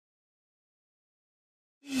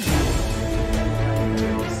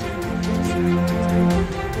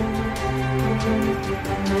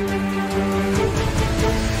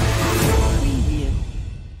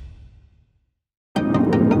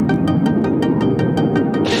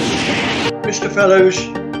Mr. Fellows,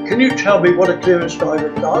 can you tell me what a clearance diver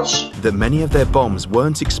does? That many of their bombs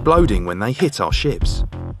weren't exploding when they hit our ships.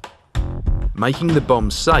 Making the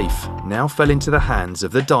bombs safe now fell into the hands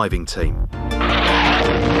of the diving team.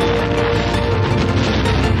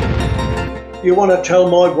 You want to tell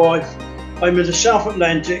my wife I'm in the South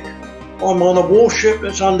Atlantic, I'm on a warship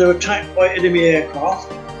that's under attack by enemy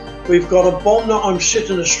aircraft, we've got a bomb that I'm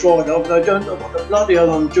sitting astride of and I don't know what the bloody hell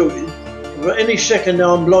I'm doing, but any second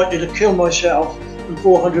now I'm likely to kill myself and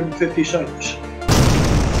 450 sailors.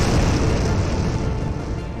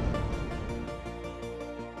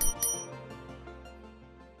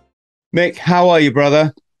 Mick, how are you,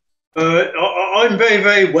 brother? I'm very,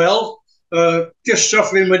 very well. Just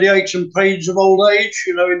suffering with the aches and pains of old age,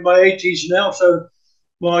 you know, in my 80s now, so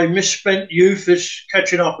my misspent youth is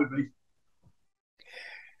catching up with me.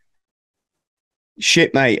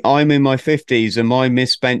 Shit, mate, I'm in my 50s and my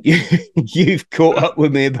misspent you've caught up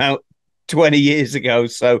with me about 20 years ago,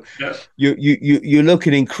 so yeah. You're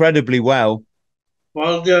looking incredibly well.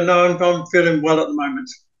 Well, yeah, no, I'm feeling well at the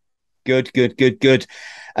moment. Good.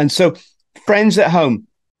 And so, friends at home,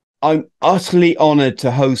 I'm utterly honoured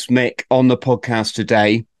to host Mick on the podcast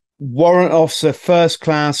today. Warrant Officer first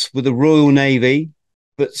class with the Royal Navy,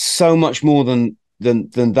 but so much more than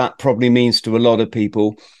that probably means to a lot of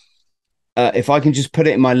people. If I can just put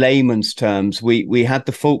it in my layman's terms, we had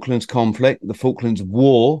the Falklands conflict, the Falklands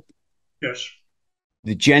War. Yes.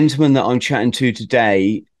 The gentleman that I'm chatting to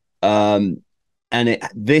today,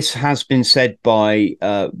 this has been said by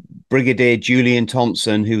Brigadier Julian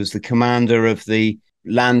Thompson, who was the commander of the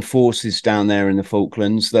land forces down there in the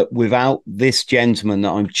Falklands, that without this gentleman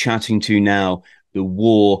that I'm chatting to now, the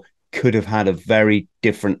war could have had a very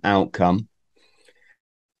different outcome.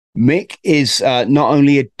 Mick is not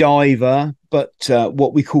only a diver, but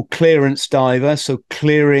what we call clearance diver, so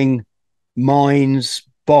clearing mines,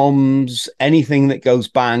 bombs, anything that goes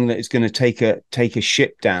bang that is going to take a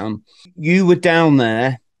ship down. You were down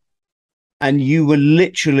there and you were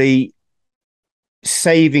literally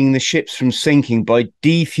saving the ships from sinking by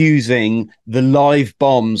defusing the live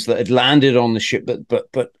bombs that had landed on the ship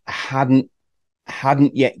but hadn't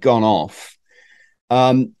yet gone off.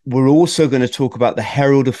 We're also going to talk about the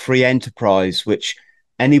Herald of Free Enterprise, which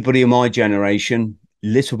anybody in my generation,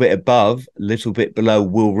 little bit above, little bit below,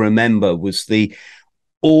 will remember was the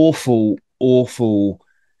awful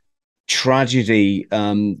tragedy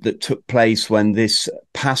that took place when this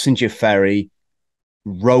passenger ferry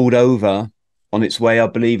rolled over on its way, I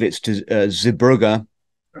believe it's to Zeebrugge,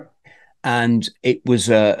 and it was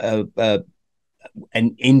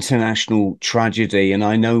an international tragedy. And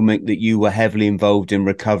I know, Mick, that you were heavily involved in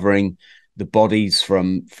recovering the bodies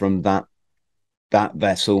from that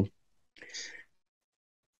vessel.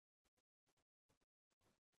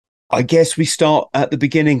 I guess we start at the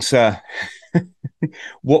beginning, sir.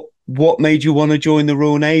 What made you want to join the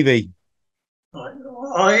Royal Navy?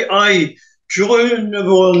 I joined the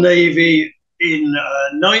Royal Navy in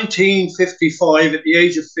 1955 at the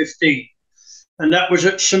age of 15. And that was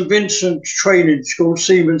at St Vincent's Training School,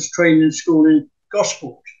 Seamen's Training School in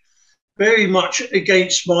Gosport, very much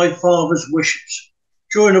against my father's wishes.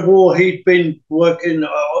 During the war, he'd been working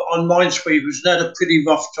on minesweepers and had a pretty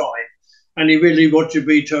rough time, and he really wanted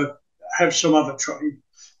me to have some other trade.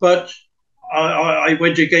 But I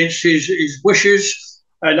went against his wishes,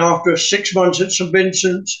 and after 6 months at St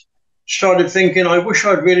Vincent's, started thinking, I wish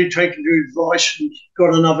I'd really taken your advice and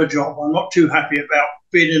got another job. I'm not too happy about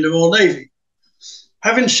being in the Royal Navy.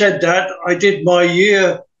 Having said that, I did my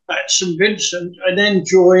year at St Vincent and then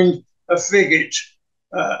joined a frigate,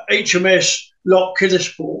 HMS Loch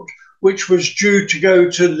Killisport, which was due to go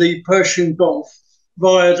to the Persian Gulf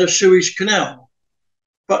via the Suez Canal.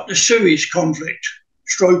 But the Suez conflict,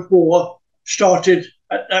 stroke war, started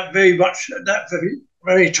at that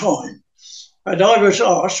very time. And I was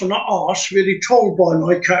asked, or not asked, really told by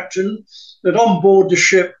my captain that on board the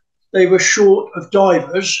ship, they were short of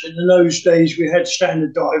divers. In those days, we had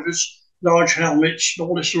standard divers, large helmets,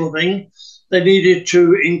 all this sort of thing. They needed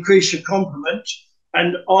to increase the complement,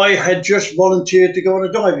 and I had just volunteered to go on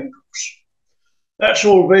a diving course. That's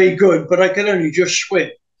all very good, but I could only just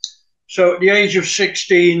swim. So at the age of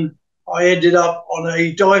 16, I ended up on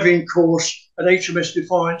a diving course at HMS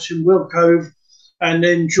Defiance in Wilcove, and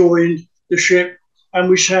then joined the ship, and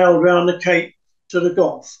we sailed around the Cape to the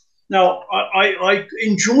Gulf. Now, I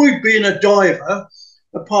enjoyed being a diver,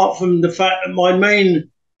 apart from the fact that my main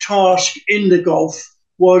task in the Gulf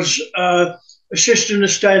was assisting the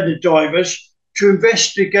standard divers to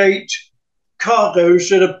investigate cargoes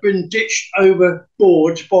that have been ditched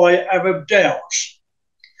overboard by Arab dhows.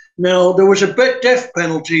 Now, there was a death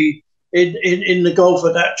penalty in the Gulf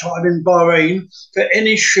at that time, in Bahrain, for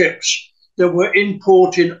any ships that were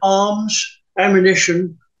importing arms,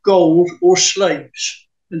 ammunition, gold, or slaves.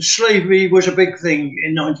 And slavery was a big thing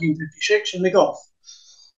in 1956 in the Gulf.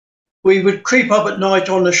 We would creep up at night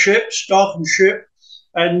on the ships, darken ship,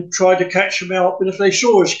 and try to catch them out. But if they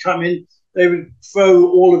saw us coming, they would throw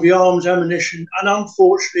all of the arms, ammunition, and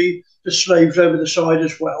unfortunately the slaves over the side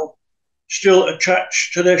as well, still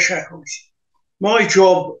attached to their shackles. My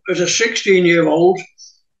job as a 16-year-old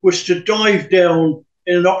was to dive down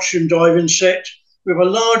in an oxygen diving set with a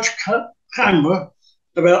large camera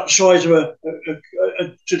about the size of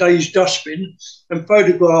today's dustbin and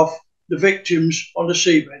photograph the victims on the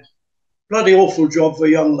seabed. Bloody awful job for a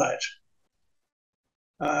young lad.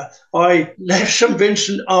 I left St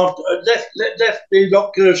Vincent after left the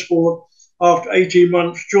Ocular Sport after 18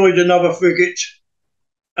 months, joined another frigate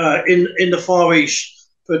in the Far East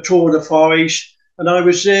for a tour of the Far East, and I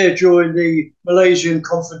was there during the Malaysian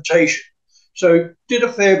confrontation. So did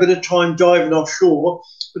a fair bit of time diving offshore,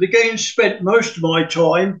 but again spent most of my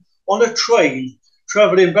time on a train,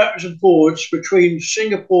 travelling backwards and forwards between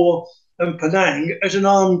Singapore and Penang as an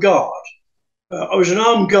armed guard. I was an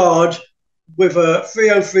armed guard with a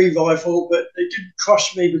 303 rifle, but they didn't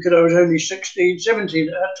trust me because I was only 16, 17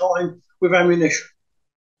 at that time with ammunition.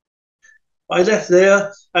 I left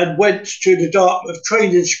there and went to the Dartmouth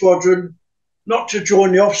Training Squadron, not to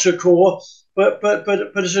join the officer corps, but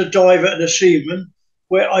as a diver and a seaman,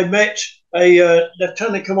 where I met a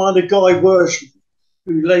Lieutenant Commander Guy Worsley,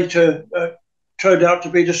 who later turned out to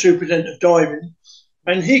be the superintendent of diving.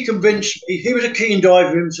 And he convinced me, he was a keen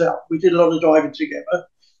diver himself. We did a lot of diving together,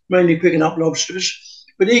 mainly picking up lobsters.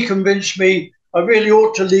 But he convinced me I really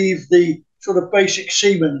ought to leave the sort of basic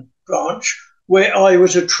seaman branch, where I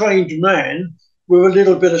was a trained man with a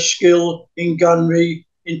little bit of skill in gunnery,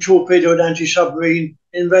 in torpedo and anti-submarine,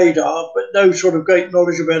 in radar, but no sort of great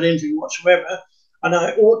knowledge about anything whatsoever. And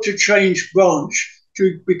I ought to change branch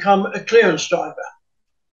to become a clearance diver.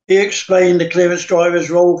 He explained the clearance driver's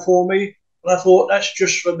role for me, and I thought, that's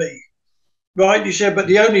just for me. Right, he said, but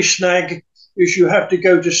the only snag is you have to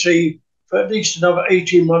go to sea for at least another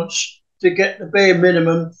 18 months to get the bare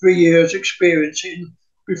minimum 3 years experience in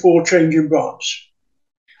before changing branch.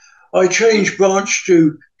 I changed branch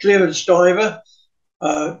to clearance diver,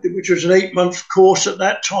 which was an 8-month course at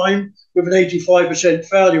that time with an 85%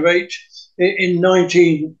 failure rate in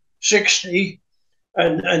 1960,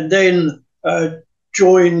 and then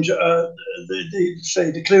joined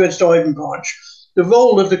the clearance diving branch. The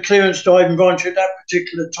role of the clearance diving branch at that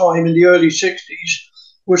particular time in the early 60s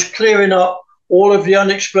was clearing up all of the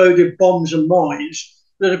unexploded bombs and mines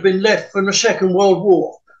that had been left from the Second World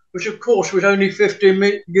War, which of course was only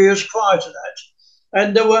 15 years prior to that.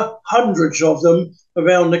 And there were hundreds of them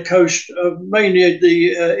around the coast, mainly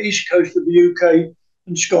the east coast of the UK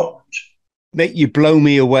and Scotland. Mick, you blow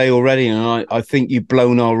me away already, and I think you've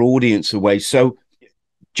blown our audience away. So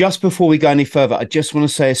just before we go any further, I just want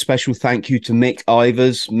to say a special thank you to Mick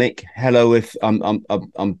Ivers. Mick, hello. If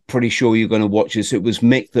I'm pretty sure you're going to watch this. It was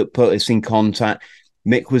Mick that put us in contact.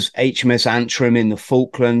 Mick was HMS Antrim in the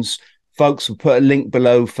Falklands. Folks, we'll put a link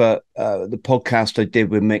below for the podcast I did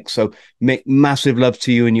with Mick. So, Mick, massive love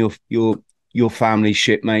to you and your family,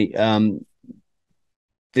 shipmate.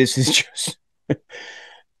 This is just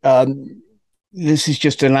this has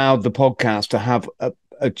just allowed the podcast to have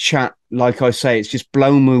a chat. Like I say, it's just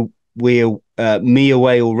blown me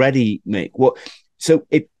away already, Mick. So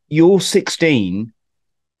if you're 16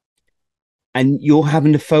 and you're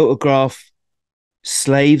having to photograph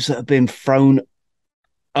slaves that have been thrown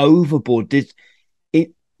overboard,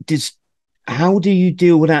 how do you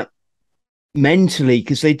deal with that mentally?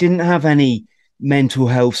 Because they didn't have any mental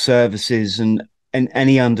health services and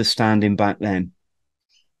any understanding back then.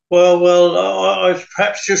 Well, I was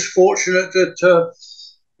perhaps just fortunate that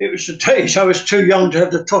it was the days I was too young to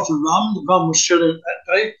have the tot and rum. The rum was still in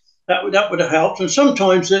that day. That would have helped. And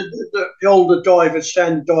sometimes the older divers,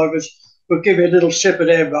 standard divers, would give me a little sip of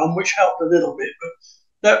their rum, which helped a little bit.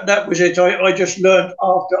 But that was it. I just learned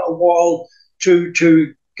after a while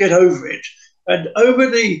to get over it. And over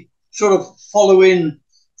the sort of following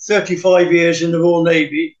 35 years in the Royal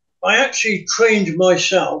Navy, I actually trained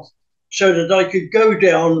myself so that I could go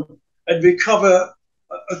down and recover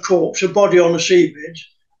a corpse, a body on the seabed,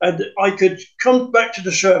 and I could come back to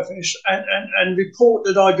the surface and report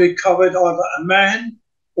that I'd recovered either a man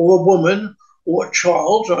or a woman or a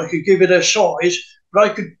child. I could give it their size, but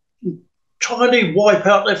I could entirely wipe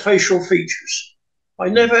out their facial features. I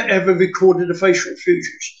never ever recorded the facial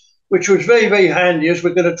features, which was very, very handy, as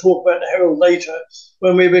we're going to talk about the Herald later,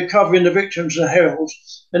 when we're recovering the victims of the Herald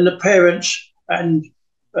and the parents and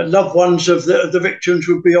loved ones of the victims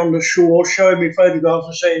would be on the shore showing me photographs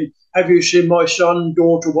and saying, have you seen my son,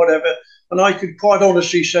 daughter, whatever? And I could quite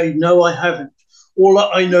honestly say, no, I haven't. All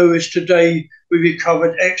that I know is today we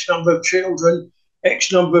recovered X number of children,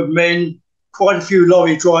 X number of men, quite a few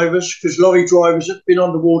lorry drivers, because lorry drivers have been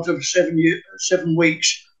underwater for 7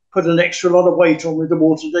 weeks, put an extra lot of weight on with the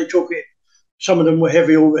water they took in. Some of them were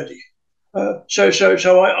heavy already. So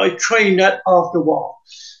I trained that after a while.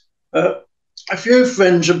 A few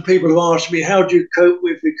friends and people have asked me, how do you cope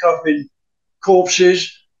with recovering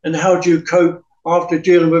corpses, and how do you cope after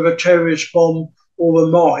dealing with a terrorist bomb or a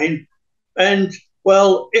mine? And,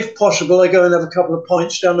 well, if possible, I go and have a couple of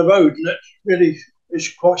pints down the road, and that really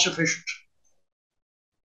is quite sufficient.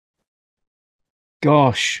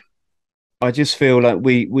 Gosh, I just feel like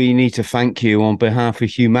we need to thank you on behalf of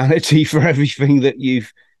humanity for everything that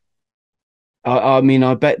you've. I mean,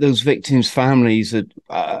 I bet those victims' families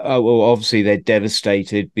are. Well, obviously, they're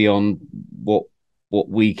devastated beyond what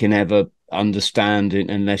we can ever understand,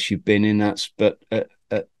 unless you've been in that. But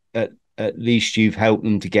at least you've helped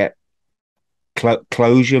them to get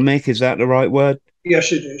closure. Mick, is that the right word?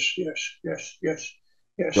 Yes, it is. Yes.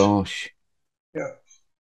 Gosh. Yeah.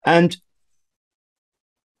 And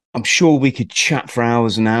I'm sure we could chat for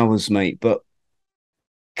hours and hours, mate, but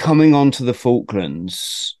coming onto the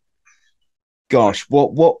Falklands, gosh,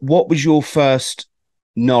 what was your first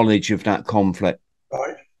knowledge of that conflict?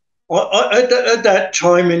 Right. At that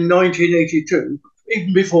time in 1982,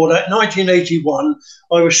 even before that, 1981,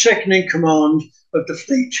 I was second in command of the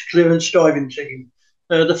Fleet Clearance Diving Team.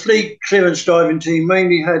 The Fleet Clearance Diving Team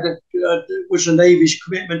mainly was the Navy's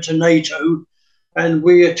commitment to NATO, and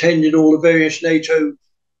we attended all the various NATO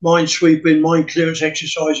minesweeping, mine clearance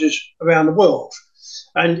exercises around the world.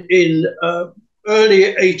 And in early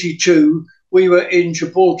 82, we were in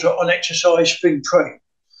Gibraltar on exercise Fin Train.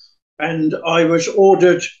 And I was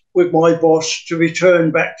ordered with my boss to return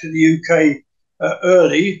back to the UK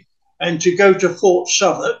early and to go to Fort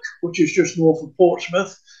Southwark, which is just north of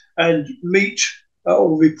Portsmouth, and meet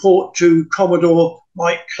or report to Commodore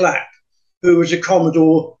Mike Clapp, who was a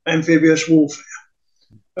Commodore Amphibious Warfare.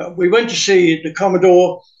 We went to see the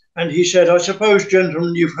Commodore, and he said, I suppose,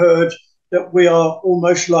 gentlemen, you've heard that we are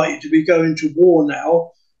almost likely to be going to war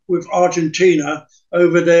now with Argentina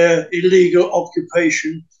over their illegal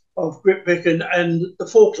occupation of Great Britain and the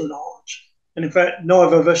Falkland Islands. And in fact,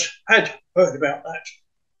 neither of us had heard about that.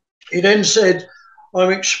 He then said,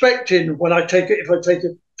 I'm expecting if I take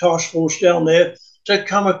a task force down there, to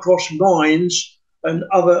come across mines and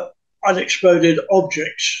other unexploded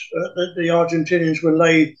objects that the Argentinians will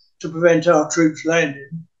lay to prevent our troops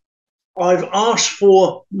landing. I've asked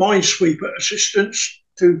for minesweeper assistance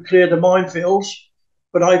to clear the minefields,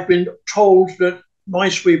 but I've been told that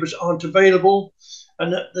minesweepers aren't available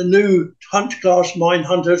and that the new Hunt-class mine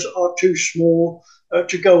hunters are too small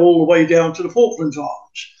to go all the way down to the Falkland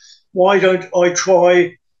Islands. Why don't I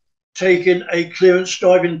try taking a clearance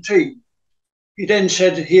diving team? He then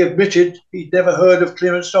said he admitted he'd never heard of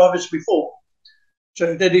clearance divers before.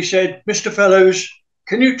 So then he said, Mr. Fellows,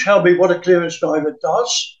 can you tell me what a clearance diver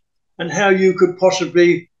does and how you could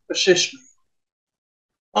possibly assist me?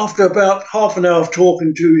 After about half an hour of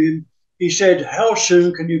talking to him, he said, how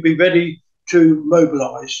soon can you be ready to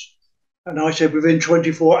mobilise? And I said, within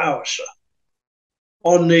 24 hours, sir.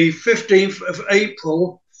 On the 15th of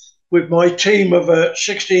April, with my team of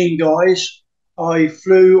 16 guys, we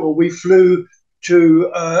flew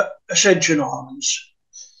to Ascension Islands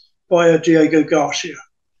via Diego Garcia.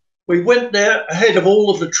 We went there ahead of all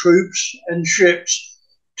of the troops and ships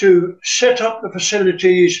to set up the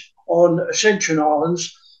facilities on Ascension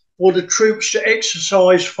Islands for the troops to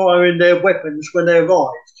exercise firing their weapons when they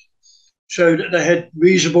arrived, so that they had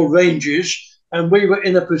reasonable ranges, and we were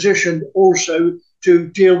in a position also to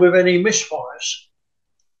deal with any misfires.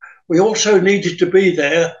 We also needed to be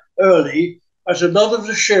there early, as a lot of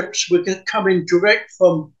the ships were coming direct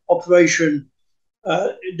from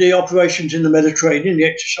the operations in the Mediterranean, the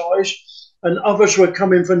exercise, and others were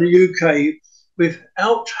coming from the UK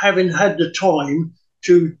without having had the time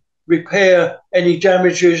to repair any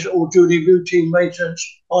damages or do any routine maintenance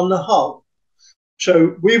on the hull.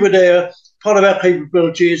 So we were there. Part of our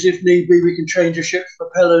capability is, if need be, we can change a ship's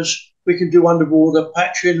propellers, we can do underwater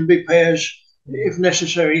patching, repairs if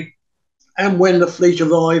necessary. And when the fleet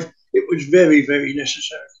arrived, it was very, very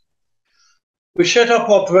necessary. We set up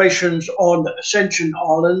operations on Ascension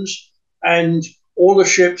Islands, and all the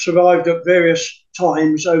ships arrived at various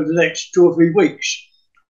times over the next 2 or 3 weeks.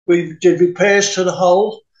 We did repairs to the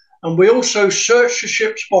hull, and we also searched the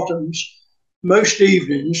ship's bottoms most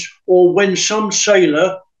evenings, or when some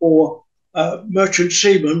sailor or merchant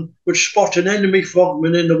seamen would spot an enemy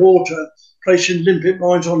frogman in the water, placing limpet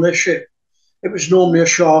mines on their ship. It was normally a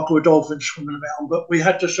shark or a dolphin swimming around, but we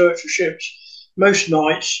had to search the ships most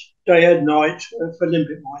nights, day and night, for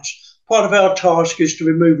limpet mines. Part of our task is to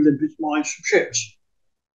remove limpet mines from ships.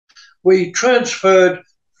 We transferred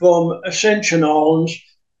from Ascension Islands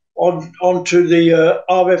onto the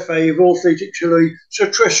RFA, Royal Fleet Auxiliary,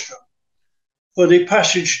 Sir Tristram, for the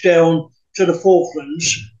passage down to the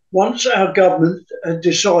Falklands, once our government had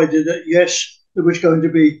decided that, yes, there was going to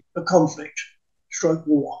be a conflict, stroke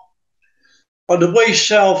war. On the way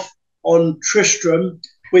south on Tristram,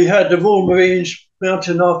 we had the Royal Marines,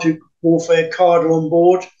 Mountain Arctic Warfare Cadre on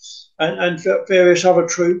board, and various other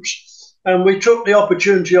troops. And we took the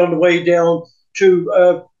opportunity on the way down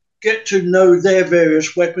to get to know their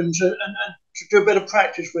various weapons and to do a bit of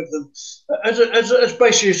practice with them. As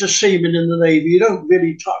basically as a seaman in the Navy, you don't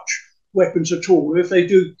really touch weapons at all. If they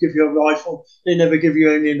do give you a rifle, they never give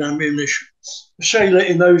you any ammunition. A sailor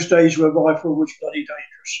in those days with a rifle was bloody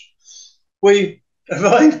dangerous. We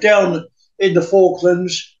arrived down in the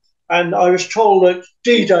Falklands, and I was told that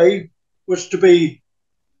D-Day was to be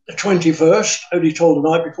the 21st, only told the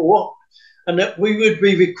night before, and that we would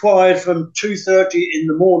be required from 2:30 in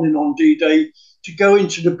the morning on D-Day to go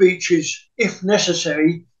into the beaches, if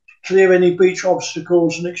necessary, to clear any beach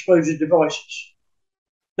obstacles and explosive devices.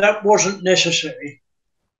 That wasn't necessary.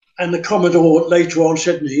 And the Commodore later on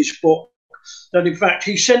said in his book that, in fact,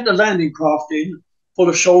 he sent the landing craft in full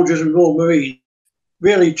of soldiers and Royal Marines,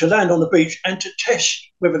 really to land on the beach and to test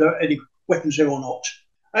whether there are any weapons there or not.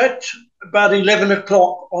 At about 11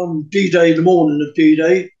 o'clock on D-Day, the morning of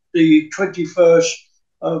D-Day, the 21st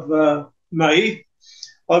of May,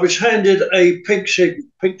 I was handed a pink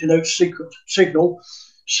denote signal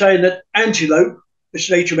saying that Antelope, this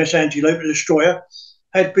is HMS Antelope, a destroyer,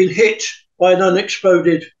 had been hit by an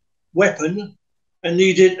unexploded weapon and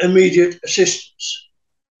needed immediate assistance.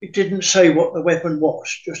 It didn't say what the weapon was,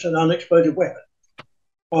 just an unexploded weapon.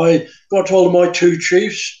 I got hold of my two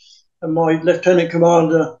chiefs and my lieutenant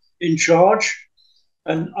commander in charge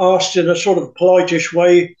and asked in a sort of politish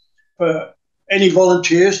way for any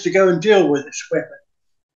volunteers to go and deal with this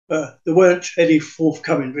weapon. There weren't any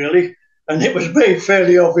forthcoming, really, and it was made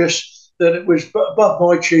fairly obvious that it was above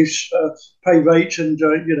my chief's pay rate, and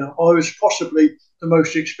I was possibly the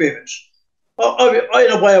most experienced. In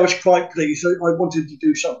a way, I was quite pleased. I wanted to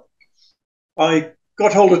do something. I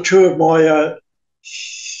got hold of two of my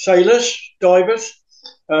sailors, divers,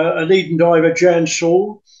 a leading diver, Jan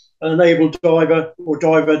Saul, and a naval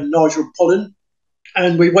diver Nigel Pollen,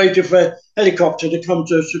 and we waited for a helicopter to come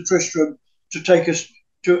to Sir Tristram to take us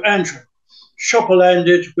to Antrim. Chopper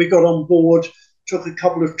landed, we got on board, took a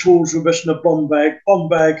couple of tools with us in a bomb bag. Bomb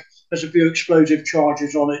bag has a few explosive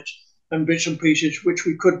charges on it and bits and pieces which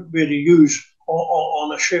we couldn't really use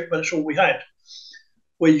on a ship, but that's all we had.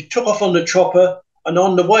 We took off on the chopper, and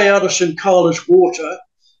on the way out of St. Carlos Water,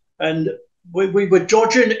 and we were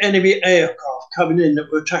dodging enemy aircraft coming in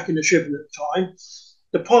that were attacking the ship at the time.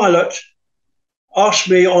 The pilot asked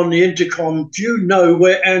me on the intercom, "Do you know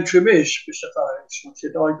where Antrim is, Mr. Falklands?" I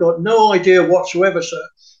said, "I've got no idea whatsoever, sir,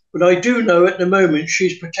 but I do know at the moment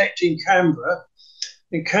she's protecting Canberra,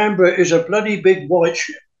 and Canberra is a bloody big white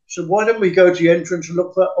ship. So why don't we go to the entrance and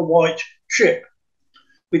look for a white ship?"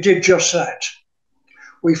 We did just that.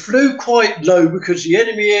 We flew quite low because the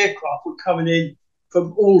enemy aircraft were coming in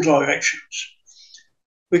from all directions.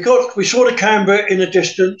 We saw the Canberra in the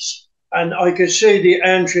distance, and I could see the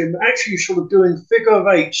Antrim actually sort of doing figure of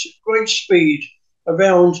eights at great speed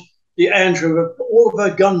around the Antrim, all of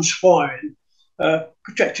her guns firing,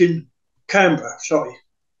 protecting Canberra.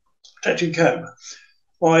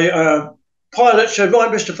 My pilot said,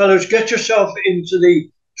 "Right, Mr. Fellows, get yourself into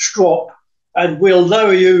the strop and we'll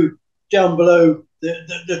lower you down below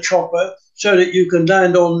the chopper so that you can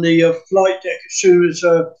land on the flight deck as soon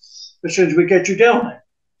as we get you down there."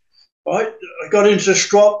 Right, I got into the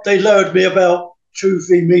strop. They lowered me about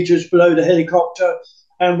 2-3 meters below the helicopter,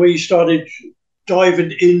 and we started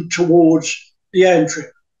diving in towards the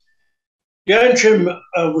Antrim. The Antrim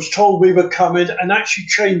was told we were coming and actually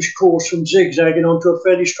changed course from zigzagging onto a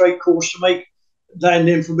fairly straight course to make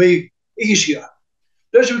landing for me easier.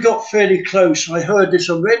 As we got fairly close, I heard this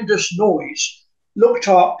horrendous noise, looked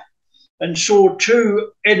up and saw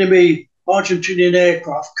 2 enemy Argentinian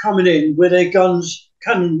aircraft coming in with their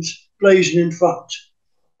cannons blazing in front.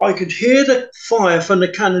 I could hear the fire from the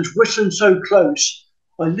cannons whistling so close.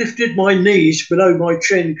 I lifted my knees below my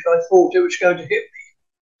chin because I thought it was going to hit me.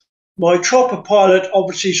 My chopper pilot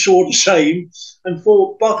obviously saw the same and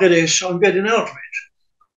thought, "Bugger this, I'm getting out of it."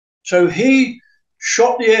 So he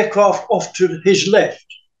shot the aircraft off to his left.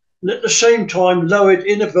 and at the same time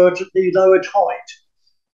inadvertently lowered height,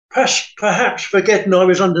 perhaps forgetting I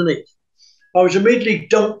was underneath. I was immediately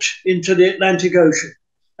dunked into the Atlantic Ocean,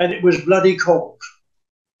 and it was bloody cold.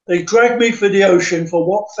 They dragged me for the ocean for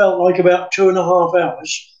what felt like about 2.5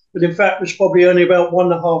 hours, but in fact was probably only about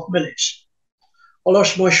 1.5 minutes. I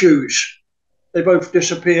lost my shoes. They both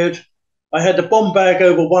disappeared. I had the bomb bag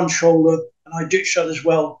over one shoulder, and I ditched that as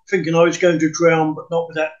well, thinking I was going to drown, but not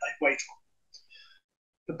with that weight on.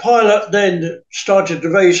 The pilot then started to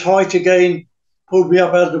raise height again, pulled me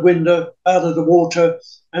up out of the window, out of the water,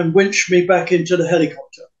 and winched me back into the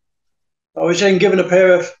helicopter. I was then given a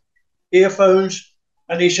pair of earphones,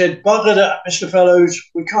 and he said, "Bugger that, Mr. Fellows,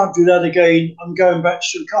 we can't do that again. I'm going back to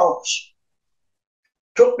St. Carlos."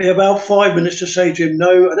 Took me about 5 minutes to say to him,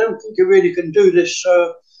 "No, I don't think you really can do this,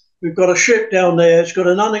 sir. We've got a ship down there. It's got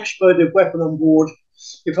an unexploded weapon on board.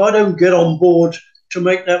 If I don't get on board to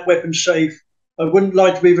make that weapon safe, I wouldn't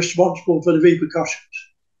like to be responsible for the repercussions."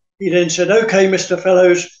 He then said, "Okay, Mr.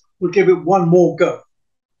 Fellows, we'll give it one more go."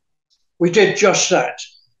 We did just that.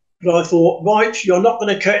 But I thought, right, you're not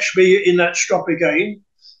going to catch me in that strop again.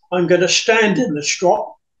 I'm going to stand in the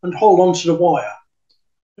strop and hold on to the wire.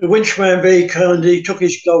 The winchman very kindly took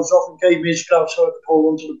his gloves off and gave me his gloves so I could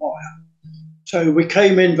hold on to the wire. So we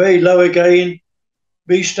came in very low again,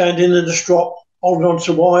 me standing in the strop, holding on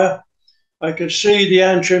to the wire. I could see the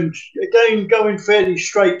Antrim again going fairly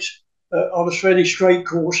straight, on a fairly straight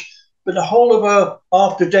course, but the whole of her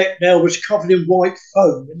after deck now was covered in white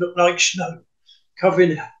foam. It looked like snow,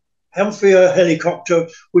 covering her helicopter,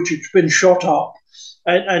 which had been shot up,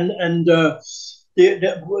 and the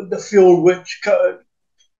fuel, which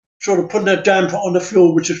sort of putting a damper on the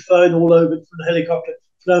fuel, which was flowing all over from the helicopter,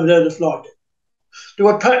 flowing over the flight deck. There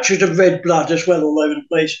were patches of red blood as well all over the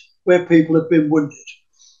place where people had been wounded.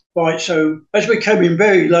 Right, so as we came in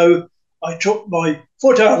very low, I took my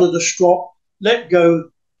foot out of the strop, let go,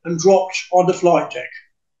 and dropped on the flight deck.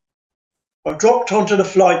 I dropped onto the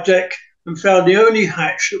flight deck and found the only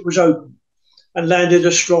hatch that was open and landed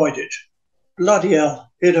astride it. Bloody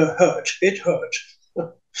hell, it hurt. It hurt.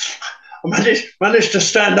 I managed to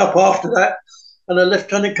stand up after that, and the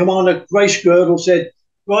Lieutenant Commander Grace Girdle said,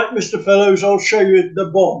 "Right, Mr. Fellows, I'll show you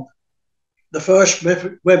the bomb. The first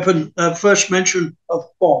weapon, first mention of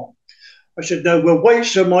bomb." I said, "No, we'll wait,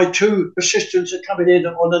 so my two assistants are coming in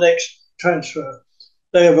on the next transfer."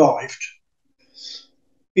 They arrived.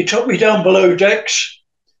 He took me down below decks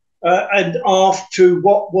and aft to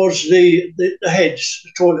what was the heads,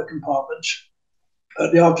 the toilet compartment,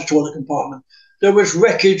 the after toilet compartment. There was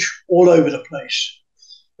wreckage all over the place.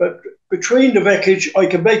 But between the wreckage, I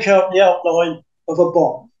could make out the outline of a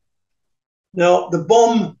bomb. Now, the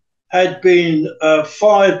bomb had been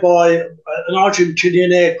fired by an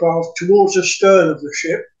Argentinian aircraft towards the stern of the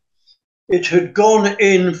ship. It had gone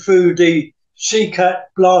in through the Seacat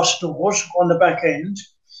blast doors on the back end,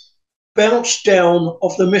 bounced down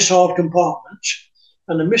off the missile compartment,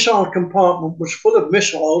 and the missile compartment was full of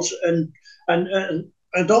missiles and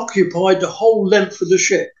occupied the whole length of the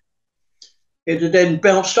ship. It had then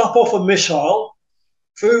bounced up off a missile,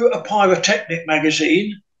 through a pyrotechnic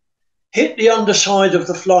magazine, hit the underside of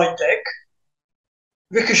the flight deck,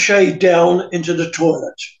 ricocheted down into the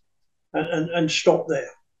toilet, and stopped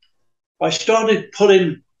there. I started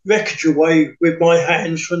pulling wreckage away with my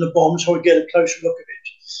hands from the bomb so I'd get a closer look at it.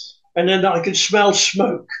 And then I could smell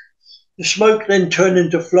smoke. The smoke then turned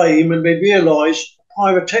into flame, and we realised the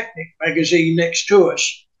pyrotechnic magazine next to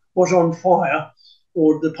us was on fire,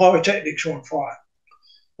 or the pyrotechnics were on fire.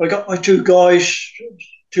 I got my two guys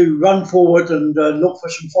to run forward and look for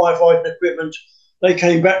some firefighting equipment. They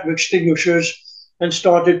came back with extinguishers and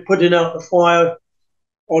started putting out the fire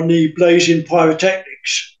on the blazing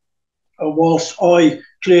pyrotechnics, whilst I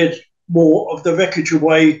cleared more of the wreckage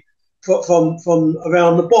away from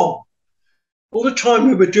around the bomb. All the time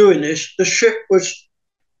we were doing this, the ship was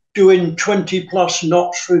doing 20 plus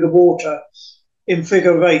knots through the water in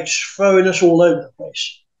figure eights, throwing us all over the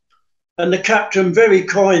place. And the captain very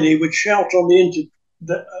kindly would shout on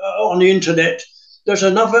the internet, "There's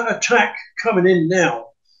another attack coming in now."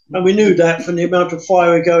 And we knew that from the amount of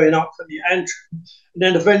fire going up from the Antrim, and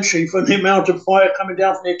then eventually from the amount of fire coming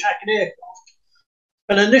down from the attacking aircraft.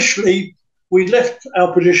 And initially, we left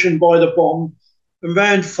our position by the bomb and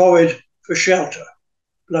ran forward for shelter.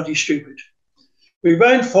 Bloody stupid. We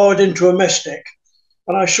ran forward into a mess deck,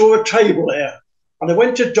 and I saw a table there. And I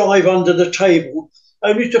went to dive under the table,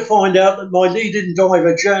 only to find out that my leading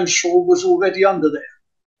diver, Jan Shaw, was already under there.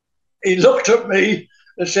 He looked at me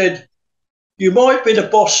and said, "You might be the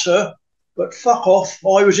boss, sir, but fuck off,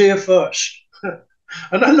 I was here first."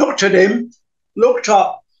 And I looked at him, looked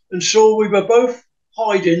up, and saw we were both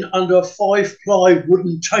hiding under a 5-ply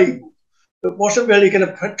wooden table that wasn't really going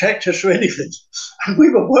to protect us from anything. And we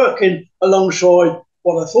were working alongside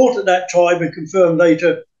what I thought at that time and confirmed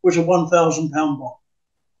later was a 1,000 pound bomb.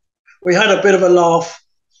 We had a bit of a laugh,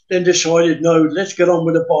 then decided, no, let's get on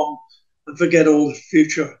with the bomb and forget all the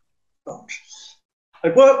future bombs. I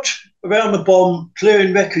worked around the bomb,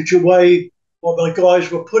 clearing wreckage away while my guys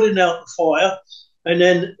were putting out the fire, and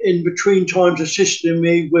then in between times assisting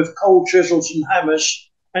me with cold chisels and hammers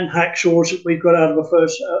and hacksaws that we got out of the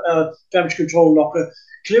first damage control locker,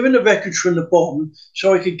 clearing the wreckage from the bomb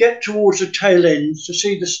so I could get towards the tail end to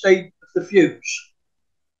see the state of the fuse.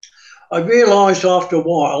 I realised after a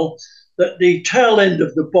while that the tail end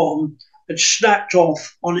of the bomb had snapped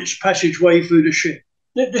off on its passageway through the ship.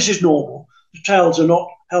 This is normal. The tails are not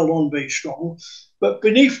held on very strong, but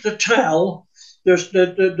beneath the tail, the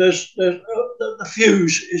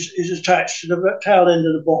fuse is attached to the tail end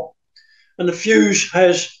of the bomb, and the fuse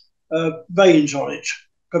has vanes on it,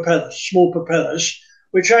 propellers, small propellers,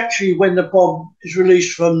 which actually, when the bomb is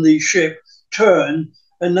released from the ship, turn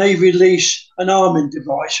and they release an arming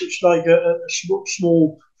device, which is like a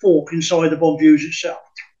small fork inside the bomb fuse itself.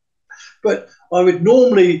 But I would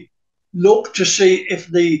normally look to see if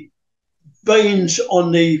the vanes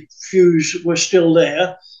on the fuse were still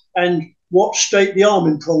there and what state the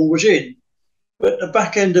arming prong was in. But the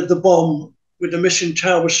back end of the bomb with the missing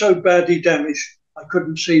tail was so badly damaged, I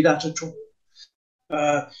couldn't see that at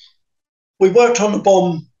all. We worked on the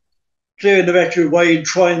bomb, clearing the wreckage away and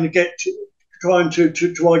trying to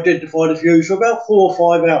identify the fuse for about 4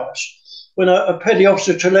 or 5 hours, when a petty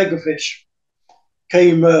officer telegraphist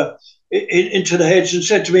came into the heads and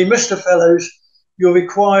said to me, "Mr. Fellows, you're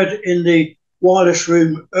required in the wireless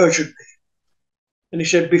room urgently." And he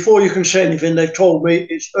said, "Before you can say anything, they've told me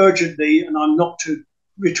it's urgently and I'm not to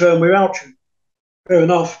return without you." Fair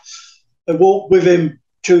enough. I walked with him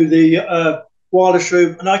to the wireless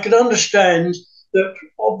room, and I could understand that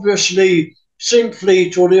obviously Sink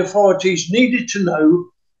Fleet or the authorities needed to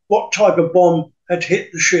know what type of bomb had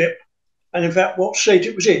hit the ship and in fact what state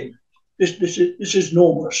it was in. This is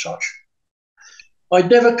normal as such. I'd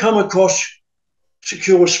never come across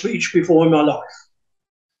secure speech before in my life.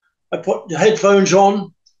 I put the headphones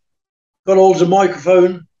on, got hold of the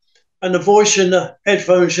microphone, and the voice in the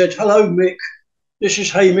headphone said, "Hello, Mick, this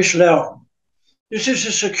is Hamish Loudon. This is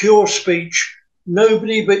a secure speech.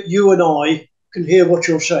 Nobody but you and I can hear what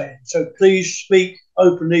you're saying, so please speak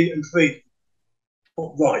openly and freely."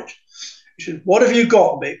 Oh, right. He said, "What have you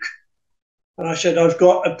got, Mick?" And I said, "I've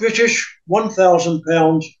got a British 1,000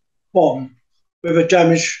 pound bomb with a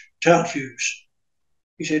damaged tail fuse."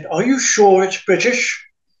 He said, "Are you sure it's British?"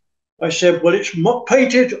 I said, "Well, it's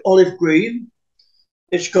painted olive green.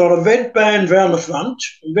 It's got a red band round the front.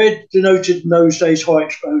 Red denoted in those days high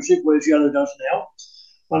explosive, whereas yellow does now.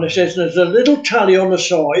 And it says there's a little tally on the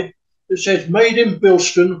side that says made in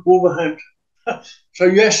Bilston, Wolverhampton." So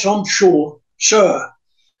yes, I'm sure, sir.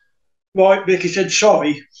 Right, Mick, he said,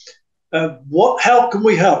 "Sorry, how can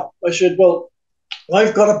we help?" I said, "Well,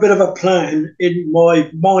 I've got a bit of a plan in my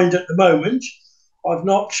mind at the moment. I'm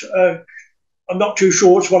not too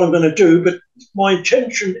sure it's what I'm going to do, but my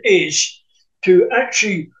intention is to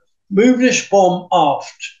actually move this bomb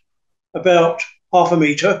aft about half a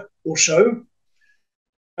metre or so,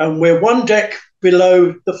 and we're one deck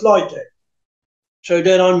below the flight deck. So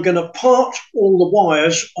then I'm going to part all the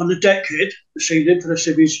wires on the deck head, the ceiling for the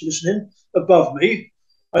civvies listening, above me.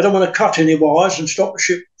 I don't want to cut any wires and stop the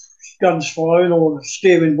ship guns firing or the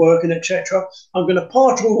steering working, etc. I'm going to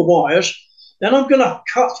part all the wires. Then I'm going to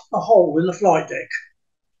cut a hole in the flight deck."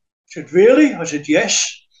 I said, "Really?" I said, "Yes.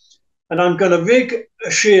 And I'm going to rig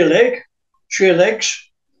a shear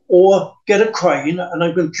legs, or get a crane, and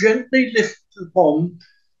I'm going to gently lift the bomb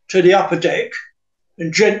to the upper deck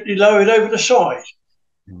and gently lower it over the side."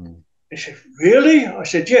 He said, "Really?" I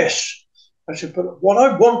said, "Yes." I said, "But what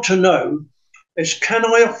I want to know is, can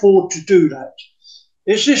I afford to do that?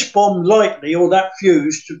 Is this bomb likely, or that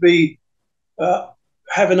fuse, to be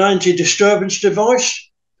have an anti-disturbance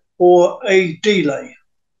device or a delay?"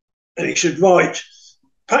 And he said, "Right."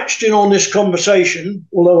 Patched in on this conversation,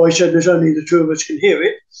 although I said there's only the two of us can hear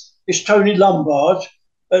it, is Tony Lombard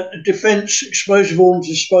at the Defence Explosive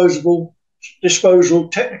Ordnance Disposal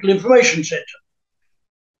Technical Information Centre.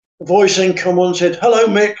 The voice then come on and said, "Hello,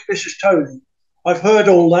 Mick, this is Tony. I've heard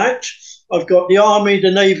all that. I've got the Army,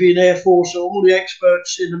 the Navy and Air Force, all the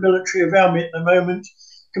experts in the military around me at the moment.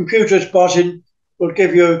 Computer's buzzing. We'll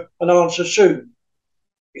give you an answer soon."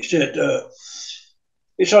 He said,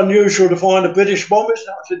 "It's unusual to find a British bomb, isn't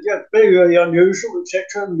it?" I said, "Yeah, very, very unusual,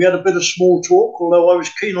 etc." And we had a bit of small talk, although I was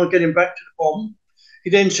keen on getting back to the bomb.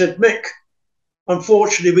 He then said, "Mick,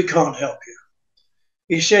 unfortunately, we can't help you.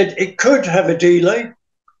 He said it could have a delay.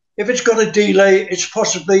 If it's got a delay, it's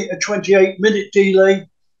possibly a 28-minute delay.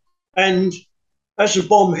 And as the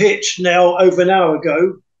bomb hit now over an hour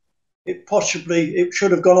ago, it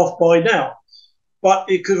should have gone off by now. But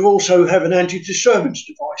it could also have an anti-disturbance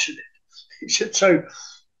device in it. He said, so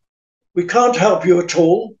we can't help you at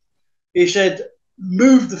all. He said,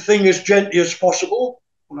 move the thing as gently as possible.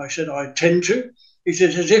 And I said, I intend to. He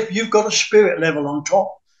said, as if you've got a spirit level on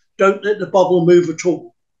top, don't let the bubble move at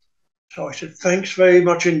all. So I said, thanks very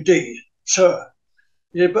much indeed, sir.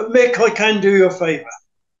 He said, but Mick, I can do you a favour.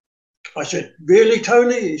 I said, really,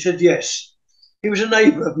 Tony? He said, yes. He was a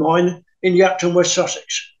neighbour of mine in Yapton, West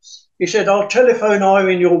Sussex. He said, I'll telephone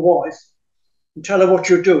Irene, your wife, and tell her what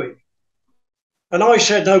you're doing. And I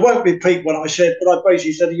said, no, I won't repeat what I said, but I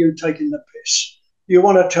basically said, are you taking the piss? You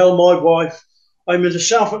want to tell my wife I'm in the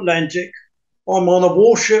South Atlantic, I'm on a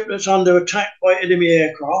warship that's under attack by enemy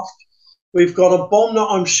aircraft, we've got a bomb that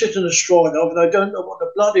I'm sitting astride of, and I don't know what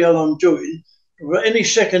the bloody hell I'm doing, but any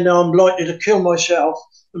second now I'm likely to kill myself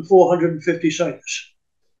and 450 sailors.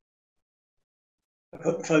 I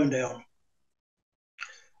put the phone down.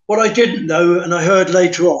 What I didn't know, and I heard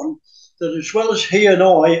later on, that as well as he and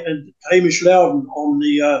I and Hamish Loudon on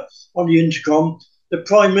the intercom, the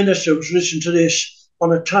Prime Minister was listening to this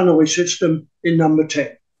on a tannoy system in number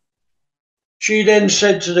 10. She then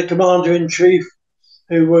said to the Commander-in-Chief,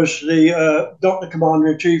 who was not the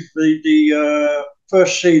Commander-in-Chief, the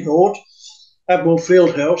First Sea Lord, Admiral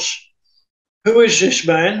Fieldhouse, who is this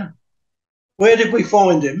man? Where did we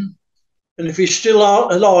find him? And if he's still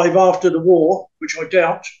alive after the war, which I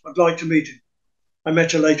doubt, I'd like to meet him. I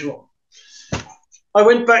met her later on. I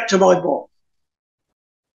went back to my bomb.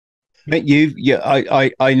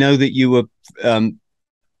 I know that you were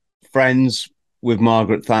friends with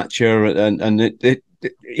Margaret Thatcher, and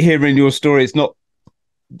hearing your story,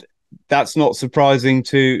 that's not surprising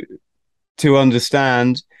to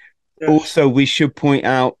understand. Yes. Also, we should point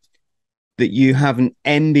out that you have an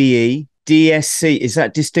MBE, DSC. Is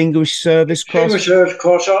that Distinguished Service Cross? Distinguished Service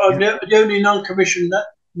Cross. I'm the only non-commissioned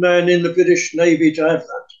man in the British Navy to have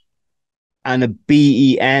that. And a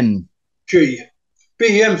BEM.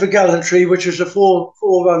 BEM for Gallantry, which is the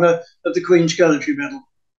forerunner of the Queen's Gallantry Medal.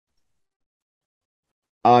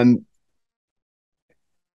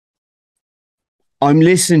 I'm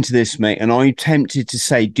listening to this, mate, and I'm tempted to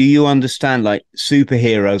say, do you understand, like,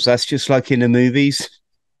 superheroes? That's just like in the movies.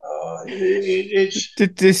 It's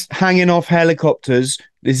this hanging off helicopters.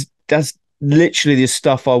 That's literally the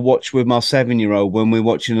stuff I watch with my 7-year-old when we're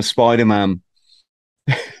watching a Spider-Man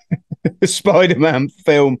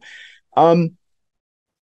film.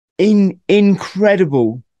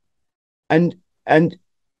 Incredible, and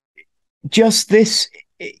just this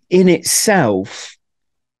in itself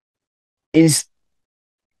is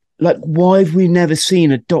like, why have we never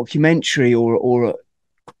seen a documentary or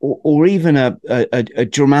even a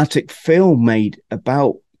dramatic film made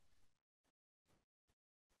about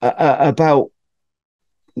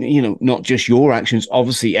not just your actions,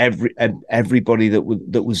 obviously everybody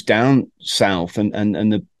that was down south and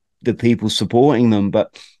the people supporting them,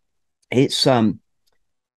 but it's do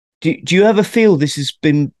you ever feel this has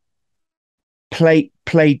been played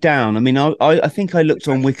down? I mean, I think I looked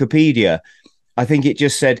on Wikipedia. I think it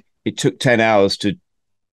just said it took 10 hours to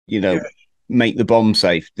make the bomb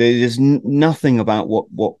safe. There's nothing about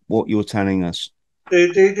what you're telling us.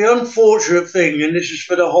 The unfortunate thing, and this is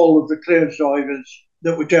for the whole of the clearance divers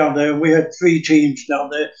that were down there, and we had 3 teams down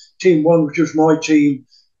there. Team 1, which was my team,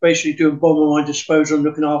 basically doing bomber mine disposal and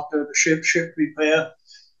looking after the ship repair.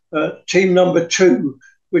 Team number 2,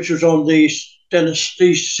 which was on the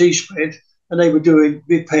sea spread, and they were doing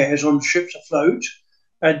repairs on ships afloat.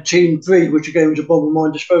 And team 3, which again was a bomber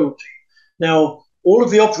mine disposal team. Now, all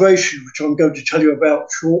of the operations, which I'm going to tell you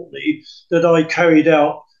about shortly, that I carried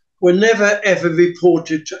out were never ever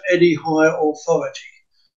reported to any higher authority.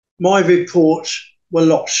 My reports were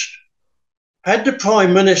lost. Had the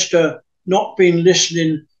Prime Minister not been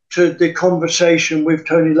listening to the conversation with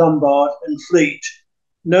Tony Lombard and Fleet,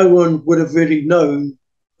 no one would have really known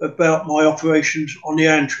about my operations on the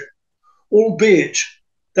Antrim. Albeit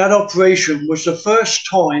that operation was the first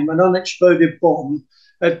time an unexploded bomb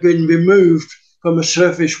had been removed from a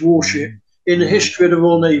surface warship in the history of the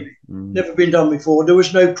Royal Navy. Never been done before. There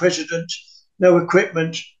was no precedent, no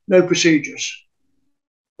equipment, no procedures.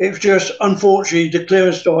 It was just, unfortunately, the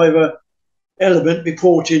clearance diver element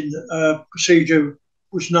reporting procedure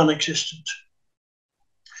was non-existent.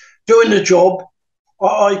 Doing the job,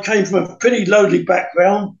 I came from a pretty lowly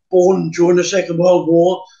background, born during the Second World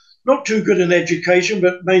War, not too good in education,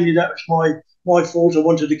 but mainly that was my fault. I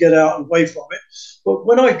wanted to get out and away from it. But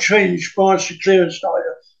when I changed branch to clearance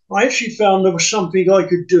diver, I actually found there was something I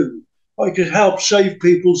could do. I could help save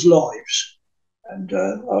people's lives. And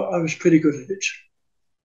I was pretty good at it.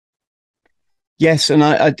 Yes, and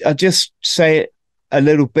I just say it a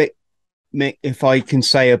little bit, Mick, if I can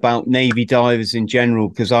say about Navy divers in general,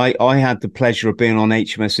 because I had the pleasure of being on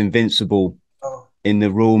HMS Invincible in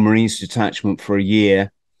the Royal Marines Detachment for a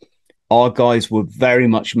year. Our guys were very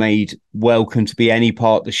much made welcome to be any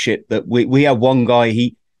part of the ship. That we had one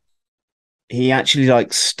guy, he actually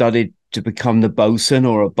like studied to become the bosun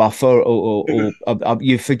or a buffer or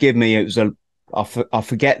you forgive me, it was I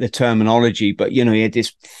forget the terminology, but you know, he had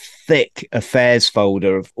this thick affairs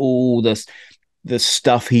folder of all the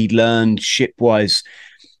stuff he'd learned shipwise.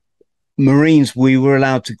 Marines, we were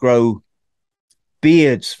allowed to grow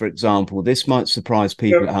beards, for example. This might surprise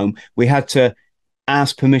people at home. We had to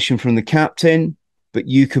ask permission from the captain, but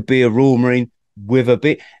you could be a Royal Marine with a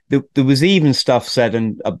beard. There was even stuff said,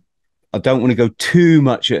 and I don't want to go too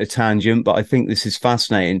much at a tangent, but I think this is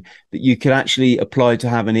fascinating, that you could actually apply to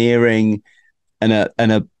have an earring and a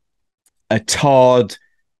tarred,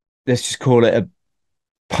 let's just call it a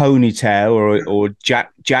ponytail or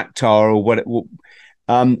jack tar or what.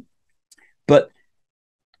 But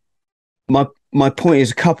my point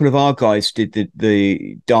is, a couple of our guys did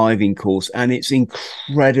the diving course, and it's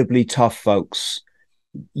incredibly tough, folks.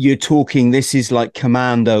 You're talking, this is like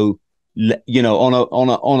commando, you know,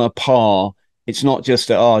 on a par. It's not just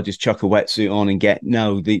just chuck a wetsuit on and get.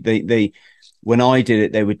 No, they when I did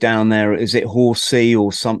it, they were down there. Is it Horsea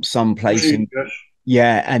or some place in?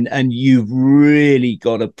 Yeah, and you've really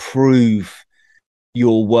got to prove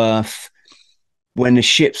your worth. When the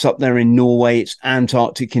ship's up there in Norway, it's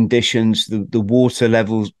Antarctic conditions. The water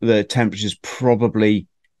levels, the temperature's probably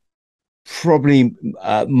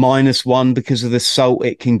 -1 because of the salt.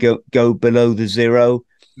 It can go below the zero,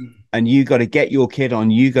 and you got to get your kit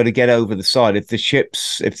on. You got to get over the side. If the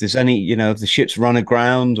ship's run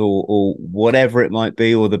aground or whatever it might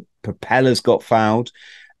be, or the propellers got fouled.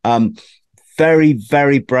 Very,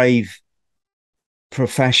 very brave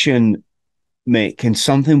profession, Mick, and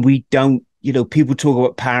something we don't, you know, people talk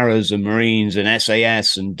about paras and Marines and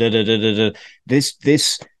SAS and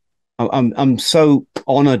This, I'm so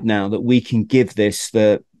honored now that we can give this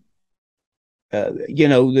the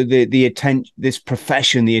attention, this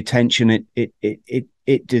profession, the attention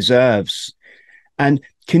it deserves. And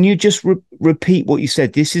can you just repeat what you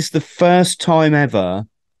said? This is the first time ever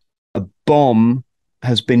a bomb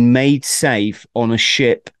has been made safe on a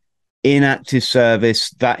ship in active service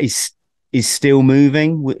that is still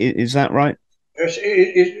moving. Is that right? Yes,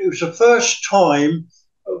 it was the first time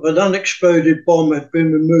an unexploded bomb had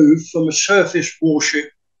been removed from a surface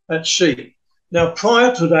warship at sea. Now,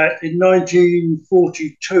 prior to that, in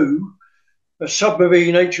 1942, a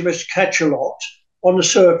submarine HMS Cachalot on the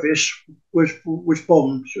surface was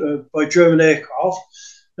bombed by German aircraft,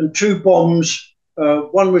 and two bombs.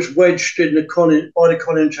 One was wedged in by the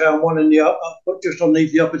conning tower, one in the just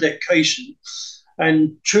underneath the upper deck casing,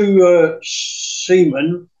 and two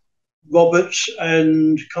seamen, Roberts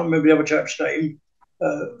and can't remember the other chap's name,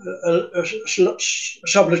 a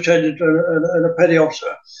sub-lieutenant and a petty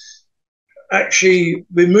officer, actually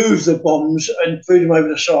removed the bombs and threw them over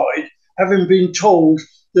the side, having been told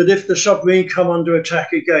that if the submarine come under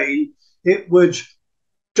attack again, it would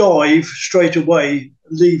dive straight away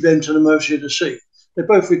and leave them to the mercy of the sea. They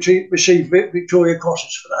both received Victoria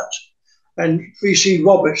Crosses for that. And VC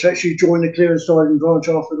Roberts actually joined the clearance diving branch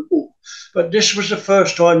after the war. But this was the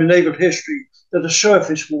first time in naval history that a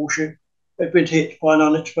surface warship had been hit by an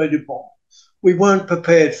unexploded bomb. We weren't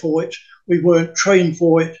prepared for it. We weren't trained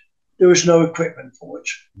for it. There was no equipment for it.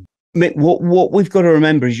 Mick, what we've got to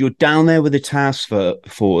remember is you're down there with the task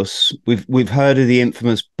force. We've heard of the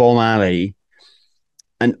infamous Bomb Alley,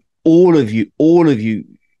 and all of you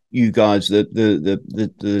guys,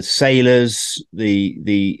 the sailors,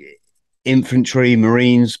 the infantry,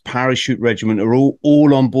 Marines, parachute regiment are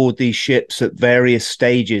all on board these ships at various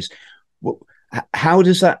stages. How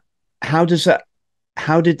did that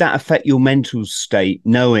affect your mental state,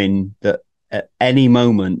 knowing that at any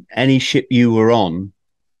moment, any ship you were on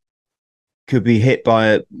could be hit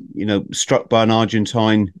by struck by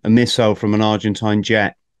a missile from an Argentine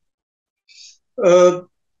jet? I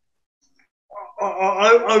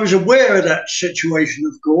was aware of that situation,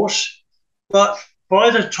 of course, but by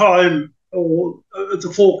the time at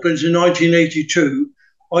the Falklands in 1982,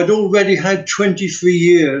 I'd already had 23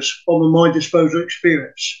 years of my disposal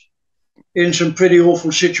experience in some pretty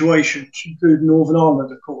awful situations, including Northern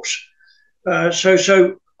Ireland, of course.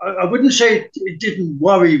 So I wouldn't say it didn't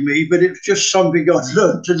worry me, but it was just something I'd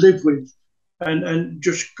learned to live with. and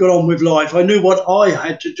just got on with life. I knew what I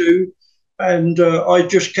had to do, and I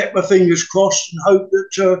just kept my fingers crossed and hoped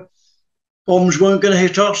that bombs weren't going to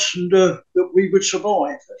hit us and that we would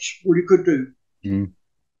survive. That's all you could do. Mm.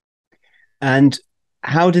 And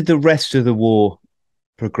how did the rest of the war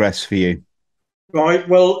progress for you? Right.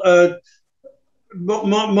 Well,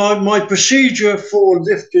 my procedure for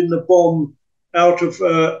lifting the bomb out of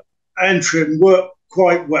Antrim worked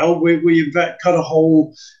quite well. We in fact cut a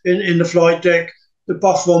hole in the flight deck. The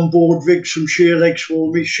buffer on board rigged some shear legs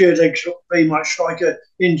for me. Shear legs look very much like an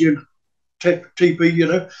Indian teepee, you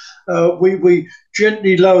know. We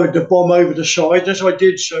gently lowered the bomb over the side. As I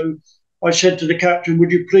did so, I said to the captain,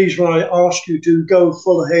 "Would you please, when I ask you to go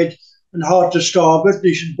full ahead and hard to starboard?"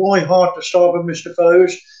 He said, "Why hard to starboard, Mr.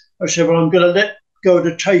 Fellows?" I said, "Well, I'm going to let go of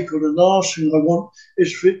the tackle. The last thing I want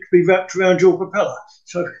is for it to be wrapped around your propeller."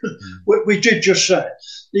 So we did just that.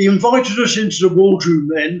 They invited us into the wardroom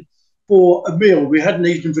then for a meal. We hadn't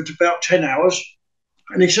eaten for about 10 hours.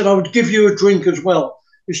 And he said, "I would give you a drink as well,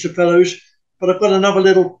 Mr. Fellows, but I've got another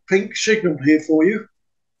little pink signal here for you."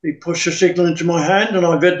 He pushed the signal into my hand and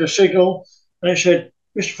I read the signal. And he said,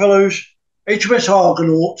 "Mr. Fellows, HMS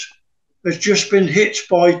Argonaut has just been hit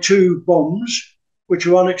by 2 bombs, which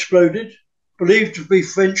are unexploded, believed to be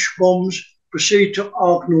French bombs. Proceed to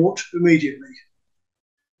Argonaut immediately."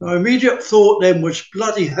 My immediate thought then was,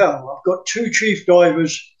 bloody hell, I've got 2 chief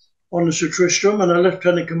divers on the Sir Tristram and a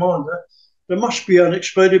lieutenant commander. There must be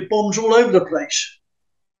unexploded bombs all over the place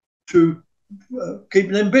to keep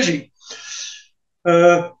them busy.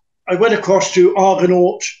 I went across to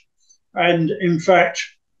Argonaut, and in fact,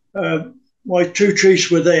 my 2 chiefs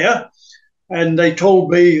were there, and they told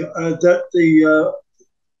me that the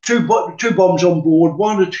two bombs on board,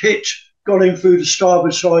 one had hit, got in through the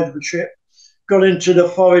starboard side of the ship, got into the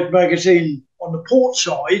forward magazine on the port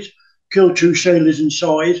side, killed 2 sailors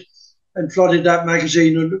inside, and flooded that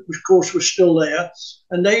magazine, and of course was still there.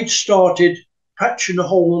 And they'd started patching the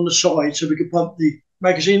hole on the side so we could pump the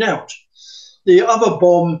magazine out. The other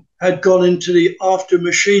bomb had gone into the after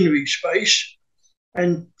machinery space,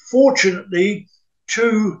 and fortunately,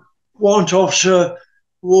 2 Warrant Officer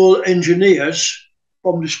Royal Engineers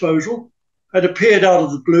bomb disposal had appeared out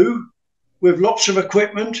of the blue with lots of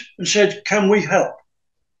equipment and said, "Can we help?"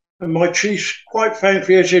 And my chief, quite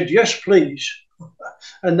frankly, said, "Yes, please."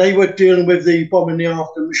 And they were dealing with the bomb in the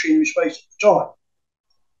after machinery space at the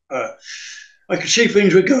time. I could see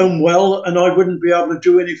things were going well, and I wouldn't be able to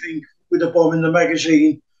do anything with a bomb in the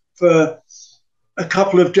magazine for a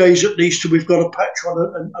couple of days at least till we've got a patch on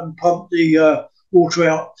it and pump the water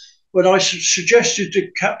out. But I suggested to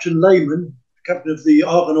Captain Lehman, captain of the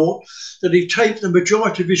Argonaut, that he take the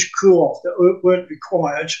majority of his crew off that weren't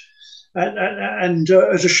required, and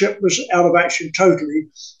as the ship was out of action totally,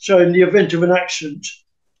 so in the event of an accident,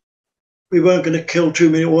 we weren't going to kill too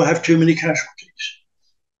many or have too many casualties.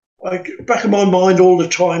 Back in my mind all the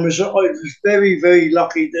time is that I was very, very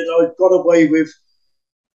lucky that I got away with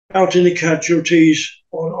out any casualties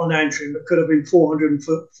on Antrim. It could have been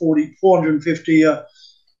 450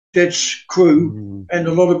 dead crew and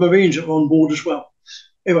a lot of Marines that were on board as well.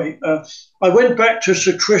 Anyway, I went back to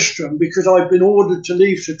Sir Tristram because I'd been ordered to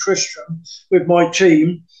leave Sir Tristram with my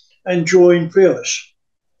team and join Fearless.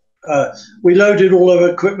 We loaded all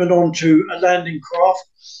our equipment onto a landing craft,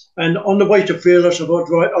 and on the way to Fearless, I thought,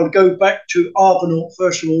 right, I'll go back to Argonaut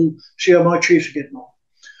first of all, see how my chiefs are getting on.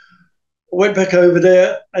 I went back over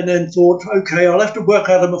there and then thought, okay, I'll have to work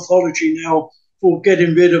out a mythology now for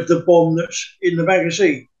getting rid of the bomb that's in the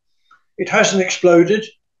magazine. It hasn't exploded.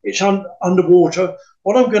 It's underwater.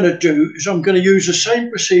 What I'm going to do is I'm going to use the same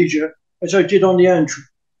procedure as I did on the Antrim.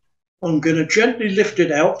 I'm going to gently lift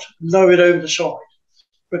it out, lower it over the side.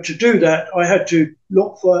 But to do that, I had to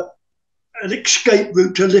look for an escape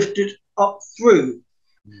route to lift it up through.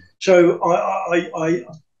 So I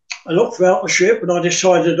looked throughout the ship and I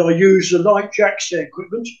decided I use the light jackstay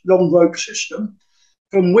equipment, long rope system,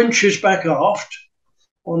 from winches back aft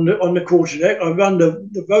on the quarterdeck. I run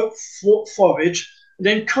the rope forward and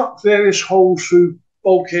then cut various holes through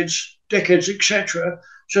bulkheads, deckheads, etc.,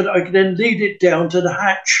 so that I could then lead it down to the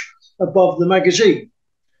hatch above the magazine.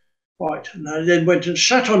 Right, and I then went and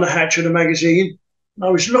sat on the hatch of the magazine, and I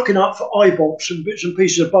was looking up for eye bolts and bits and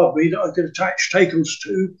pieces above me that I could attach tackles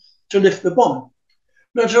to lift the bomb.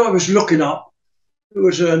 And as I was looking up, there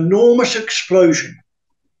was an enormous explosion,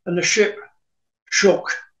 and the ship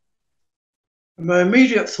shook. And my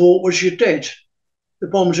immediate thought was, "You're dead. The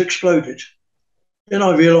bomb's exploded." Then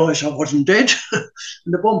I realised I wasn't dead,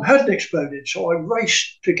 and the bomb hadn't exploded. So I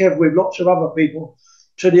raced together with lots of other people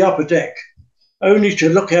to the upper deck, only to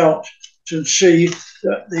look out to see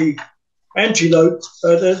that the antelope,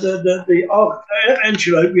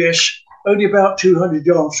 antelope, yes, only about 200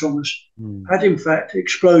 yards from us, had in fact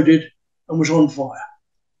exploded and was on fire.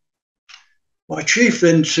 My chief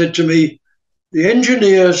then said to me, the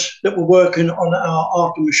engineers that were working on our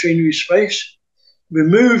after machinery space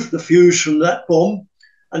removed the fuse from that bomb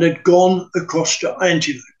and had gone across to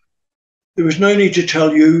Antelope. There was no need to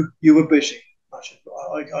tell you, you were busy. I said,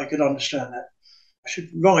 I could understand that. I said,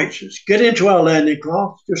 right, let's get into our landing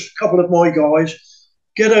craft, just a couple of my guys,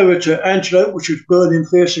 get over to Antelope, which was burning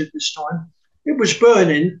fiercely at this time. It was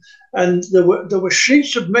burning, and there were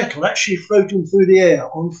sheets of metal actually floating through the air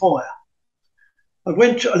on fire. I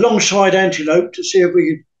went alongside Antelope to see if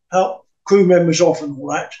we could help crew members off and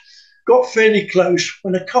all that. Got fairly close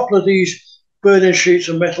when a couple of these burning sheets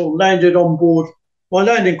of metal landed on board my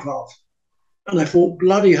landing craft. And I thought,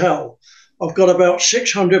 bloody hell, I've got about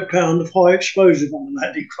 £600 of high explosive on the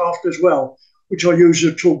landing craft as well, which I use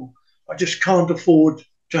as a tool. I just can't afford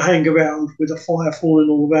to hang around with a fire falling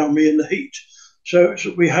all around me in the heat. So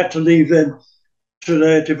we had to leave them to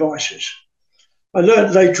their devices. I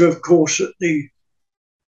learned later, of course, that the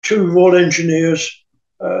two Royal Engineers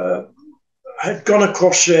had gone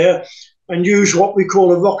across there and used what we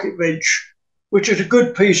call a rocket wrench, which is a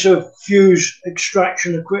good piece of fuse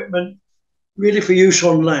extraction equipment, really for use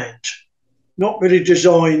on land, not really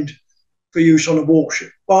designed for use on a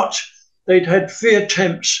warship. But they'd had 3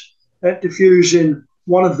 attempts at defusing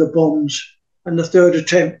one of the bombs, and the 3rd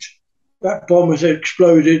attempt, that bomb had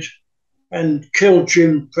exploded and killed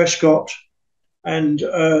Jim Prescott and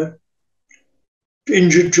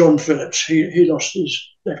injured John Phillips. He lost his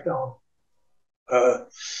left arm.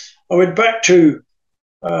 I went back to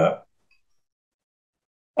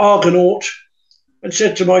Argonaut and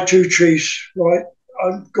said to my 2 chiefs, right,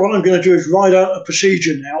 what I'm going to do is write out a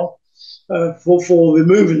procedure now for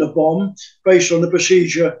removing the bomb based on the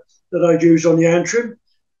procedure that I'd used on the Antrim.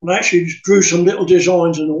 And I actually drew some little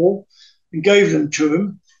designs and all and gave them to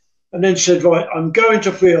him, and then said, right, I'm going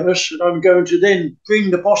to Fearless, and I'm going to then bring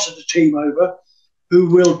the boss of the team over, who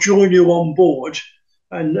will join you on board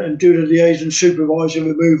and do the liaison supervising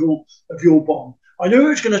removal of your bomb. I knew it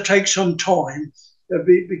was going to take some time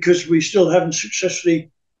because we still haven't successfully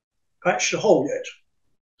patched the hole yet.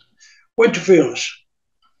 Went to Fearless.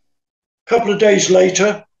 A couple of days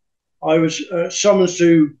later, I was summoned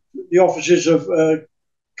to the offices of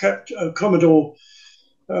Commodore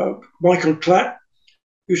Michael Clapp,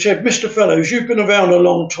 who said, Mr. Fellows, you've been around a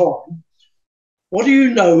long time. What do you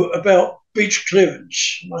know about beach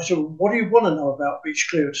clearance? And I said, well, what do you want to know about beach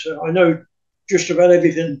clearance? I know just about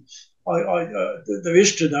everything there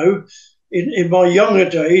is to know. In my younger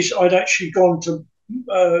days, I'd actually gone to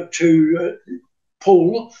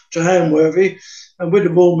Poole, to Hamworthy, and with the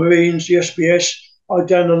Royal Marines, the SBS, I'd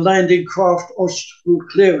done a landing craft obstacle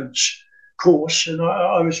clearance course, and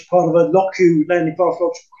I was part of a Lockheed landing craft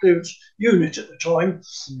obstacle clearance unit at the time,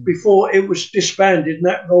 before it was disbanded and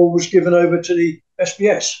that role was given over to the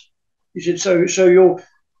SBS. He said, so you're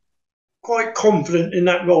quite confident in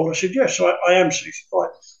that role? I said, yes, I am. So he said,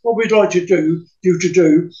 right, what we'd like you to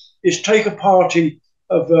do is take a party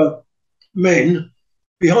of men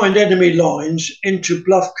behind enemy lines into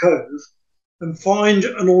Bluff Cove and find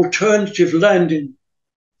an alternative landing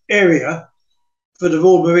area for the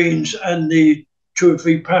Royal Marines and the 2 and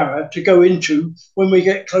 3 Para to go into when we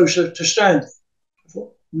get closer to standing. I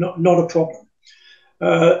thought, not a problem.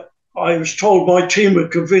 I was told my team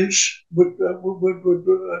would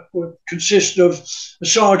consist of a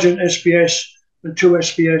sergeant SBS and 2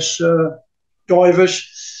 SBS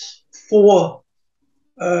divers, 4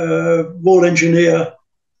 Royal Engineer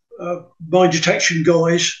mine detection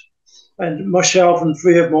guys, and myself and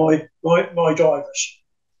 3 of my divers.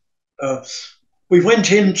 We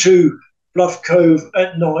went into Bluff Cove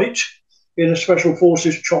at night in a Special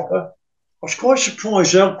Forces chopper. I was quite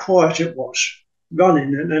surprised how quiet it was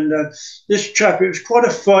running. And this chap, it was quite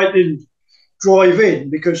a frightening drive in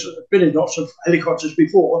because I've been in lots of helicopters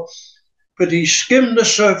before, but he skimmed the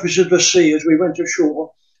surface of the sea as we went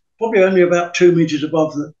ashore, probably only about 2 meters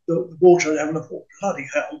above the water level. I thought, bloody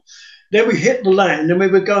hell. Then we hit the land and we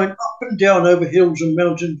were going up and down over hills and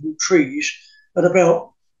mountains and trees at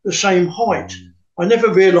about the same height. I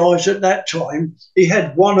never realised at that time he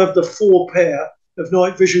had one of the 4 pair of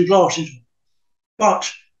night vision glasses,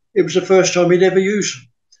 but it was the first time he'd ever used them.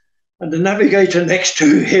 And the navigator next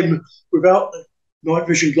to him without the night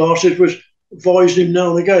vision glasses was advising him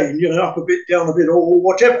now and again, up a bit, down a bit, or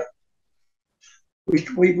whatever.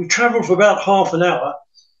 We travelled for about half an hour,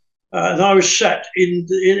 and I was sat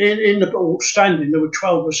standing. There were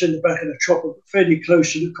 12 of us in the back of the chopper, fairly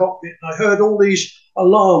close to the cockpit, and I heard all these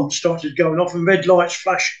alarms started going off and red lights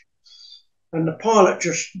flashing. And the pilot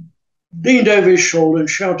just leaned over his shoulder and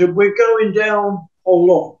shouted, "We're going down, hold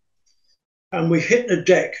on." And we hit the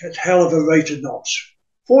deck at hell of a rate of knots.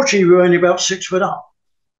 Fortunately, we were only about 6 foot up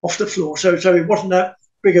off the floor, so it wasn't that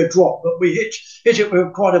big a drop, but we hit it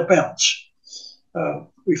with quite a bounce.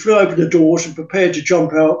 We flew open the doors and prepared to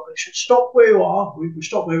jump out. They said, "Stop where you are." We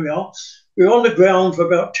stopped where we are. We were on the ground for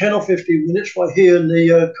about 10 or 15 minutes while he and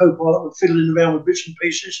the co-pilot were fiddling around with bits and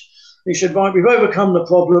pieces. And he said, "Right, we've overcome the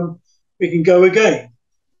problem. We can go again."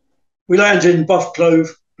 We landed in Bluff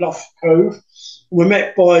Cove. And we're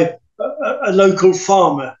met by a local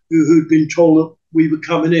farmer who'd been told that we were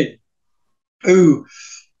coming in, who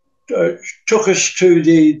took us to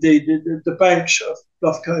the banks of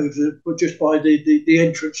Bluff Cove, just by the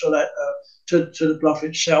entrance of that to the bluff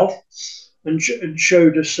itself, and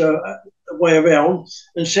showed us a way around,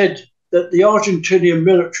 and said that the Argentinian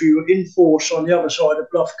military were in force on the other side of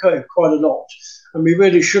Bluff Cove quite a lot, and we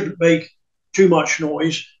really shouldn't make too much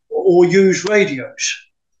noise or use radios.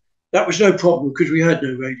 That was no problem because we had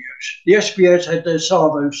no radios. The SBS had their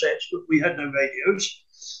Savo sets, but we had no radios.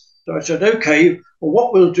 So I said, "Okay, well,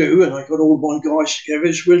 what we'll do," and I got all my guys together,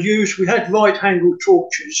 is we had right-angled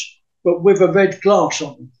torches, but with a red glass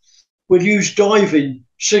on them. We'll use diving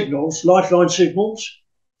signals, lifeline signals.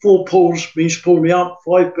 4 pulls means pull me up,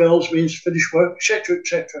 5 bells means finish work, etc.,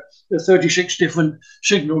 etc. There are 36 different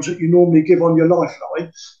signals that you normally give on your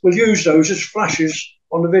lifeline. We'll use those as flashes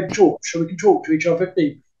on the red torch so we can talk to each other if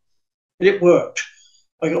need be. And it worked.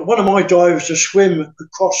 I got one of my divers to swim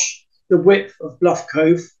across the width of Bluff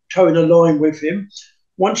Cove, towing a line with him.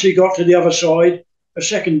 Once he got to the other side, a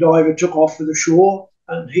second diver took off for the shore,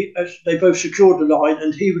 and they both secured the line,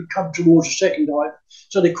 and he would come towards the second diver.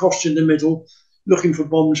 So they crossed in the middle, looking for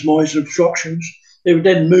bombs, mines, and obstructions. They would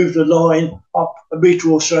then move the line up a metre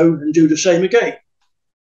or so and do the same again.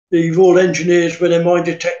 The Royal Engineers, with their mine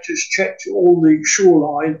detectors, checked all the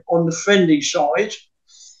shoreline on the friendly side,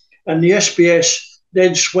 and the SBS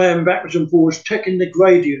then swam backwards and forwards, checking the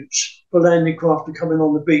gradients for landing craft to come in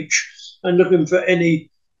on the beach and looking for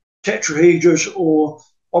any tetrahedras or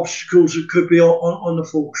obstacles that could be on the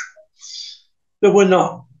foreshore. There were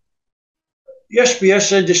none. The SBS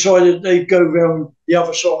then decided they'd go round the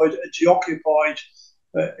other side into the occupied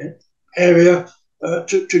area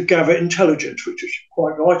to gather intelligence, which is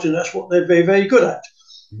quite right, and that's what they're very, very good at.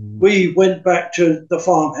 We went back to the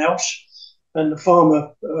farmhouse, and the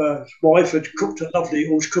farmer's wife was cooking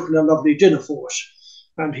a lovely dinner for us.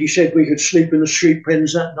 And he said we could sleep in the street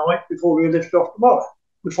pens that night before we were lifted off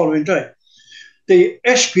the following day. The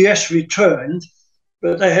SPS returned,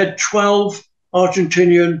 but they had 12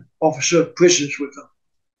 Argentinian officer prisoners with them.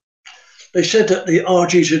 They said that the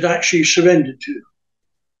RGs had actually surrendered to them.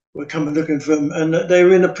 We're coming looking for them, and that they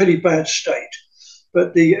were in a pretty bad state.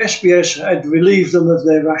 But the SBS had relieved them of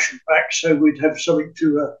their ration packs, so we'd have something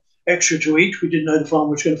extra to eat. We didn't know the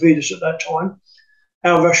farmer was going to feed us at that time.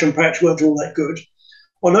 Our ration packs weren't all that good.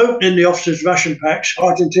 On opening the officers' ration packs,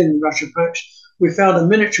 Argentinian ration packs, we found a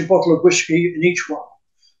miniature bottle of whiskey in each one.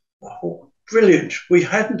 Oh, brilliant. We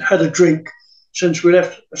hadn't had a drink since we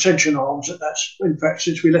left Ascension Arms in fact,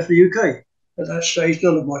 since we left the UK. At that stage,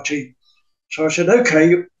 none of my team. So I said,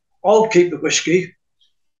 "Okay, I'll keep the whiskey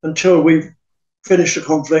until we've finished the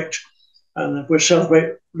conflict, and we'll celebrate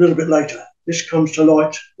a little bit later." This comes to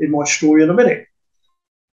light in my story in a minute.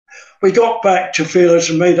 We got back to Fearless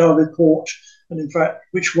and made our report, and in fact,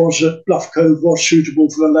 which was that Bluff Cove was suitable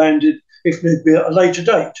for a landing if need be at a later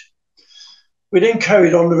date. We then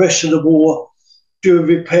carried on the rest of the war, doing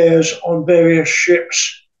repairs on various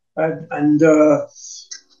ships and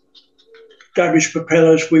damaged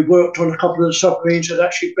propellers. We worked on a couple of the submarines that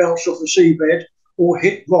actually bounced off the seabed or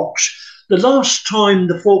hit rocks. The last time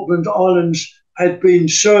the Falkland Islands had been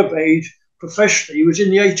surveyed professionally was in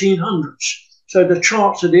the 1800s. So the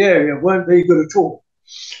charts of the area weren't very good at all.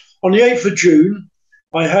 On the 8th of June,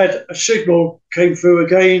 I had a signal came through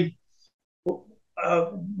again.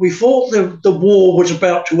 We thought the war was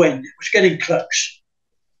about to end. It was getting close.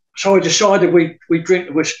 So I decided we'd drink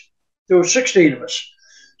the whiskey. There were 16 of us.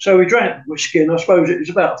 So we drank the whiskey, and I suppose it was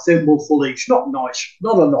about a thimble full each. Not nice,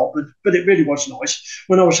 not a lot, but it really was nice.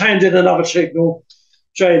 When I was handed another signal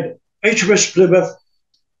saying, "HMS Plymouth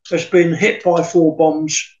has been hit by 4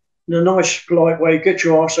 bombs. In a nice, polite way, get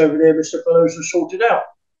your ass over there, Mr. Fellows, and sort it out."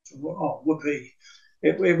 So, oh, whoopee.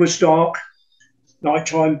 It was dark, night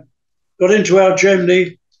time. Got into our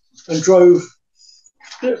Gemini and drove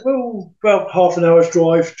about half an hour's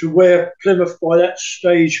drive to where Plymouth by that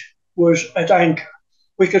stage was at anchor.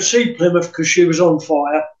 We could see Plymouth because she was on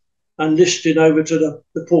fire and listed over to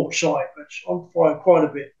the port side, but it's on fire quite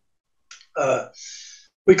a bit.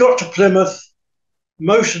 We got to Plymouth.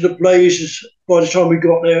 most of the blazes, by the time we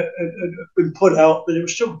got there, had been put out, but it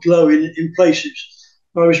was still glowing in places.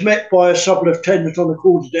 I was met by a sub-lieutenant on the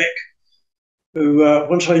quarterdeck, who,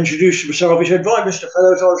 once I introduced myself, he said, "Right, Mr.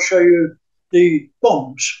 Fellows, I'll show you the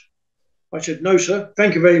bombs." I said, "No, sir,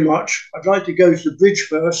 thank you very much. I'd like to go to the bridge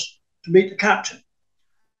first to meet the captain."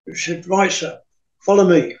 He said, "Right, sir, follow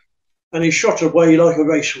me." And he shot away like a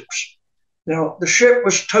racehorse. Now, the ship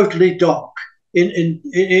was totally dark,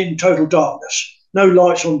 in total darkness, no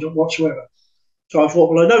lights on whatsoever. So I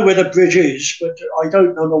thought, well, I know where the bridge is, but I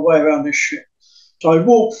don't know my way around this ship. So I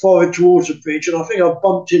walked forward towards the bridge, and I think I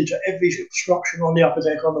bumped into every obstruction on the upper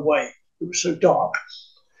deck on the way. It was so dark.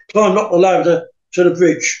 Climbed up the ladder to the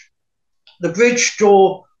bridge. The bridge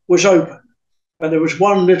door was open, and there was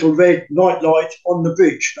one little red night light on the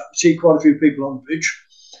bridge. I could see quite a few people on the bridge.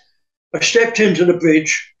 I stepped into the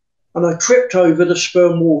bridge, and I tripped over the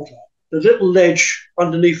sperm water, the little ledge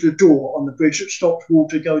underneath the door on the bridge that stopped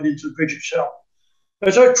water going into the bridge itself.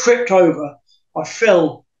 As I tripped over, I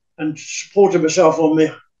fell and supported myself on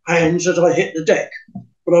my hands as I hit the deck.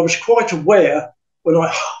 But I was quite aware when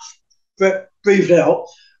I breathed out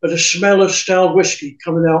of the smell of stale whiskey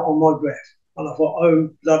coming out on my breath. And I thought, oh,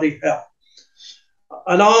 bloody hell.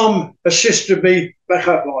 An arm assisted me back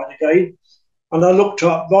upright again, and I looked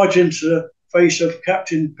up right into the face of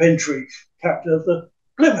Captain Pentreath, captain of the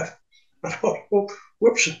Plymouth. I thought, oh,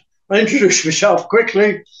 whoops. I introduced myself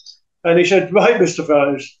quickly, and he said, "Right, Mr.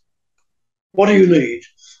 Fellows, what do you need?"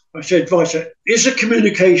 I said, "Right, sir, is the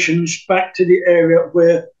communications back to the area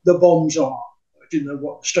where the bombs are?" I didn't know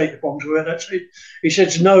what the state the bombs were. That's it. He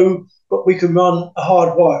said, "No, but we can run a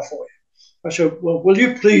hard wire for you." I said, "Well, will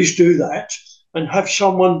you please do that and have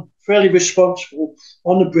someone fairly responsible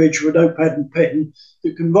on the bridge with a notepad and pen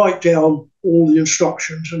that can write down all the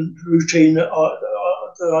instructions and routine that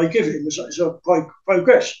I give him as I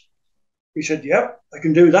progress?" He said, "Yeah, I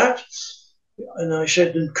can do that." And I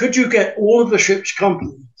said, "And could you get all of the ship's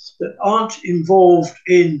company that aren't involved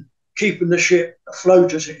in keeping the ship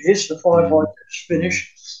afloat as it is, the firefighters finish,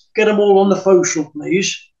 get them all on the forecastle,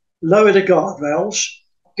 please, lower the guardrails,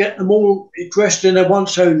 get them all dressed in a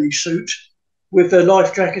once-only suit with their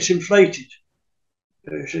life jackets inflated?"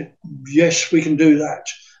 He said, "Yes, we can do that.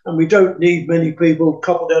 And we don't need many people, a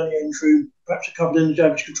couple down the engine room, perhaps a couple in the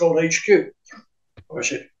damage control HQ." I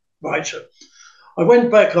said, "Right, sir." I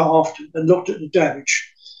went back aft and looked at the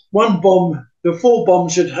damage. One bomb, the 4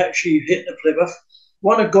 bombs had actually hit the Plymouth.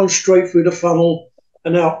 One had gone straight through the funnel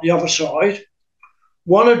and out the other side.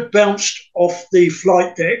 One had bounced off the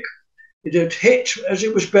flight deck. It had hit, as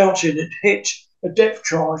it was bouncing, it hit a depth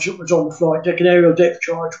charge that was on the flight deck, an aerial depth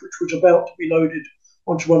charge, which was about to be loaded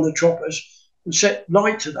onto one of the choppers, and set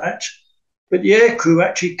light to that. But the aircrew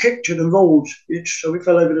actually kicked it and rolled it, so it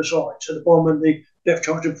fell over the side. So the bomb and the depth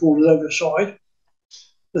charge had fallen over the side.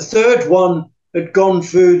 The third one had gone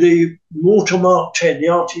through the mortar Mark 10,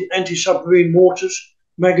 the anti-submarine mortars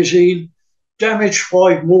magazine, damaged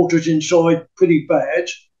 5 mortars inside pretty bad,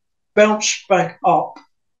 bounced back up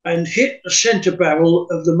and hit the centre barrel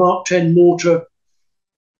of the Mark 10 mortar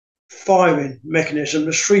firing mechanism.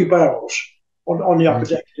 There's 3 barrels on the upper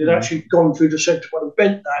deck. It had actually gone through the centre one and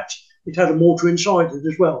bent that. It had a mortar inside it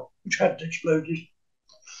as well, which hadn't exploded.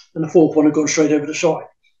 And the 4th one had gone straight over the side.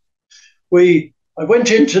 I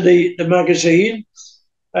went into the magazine,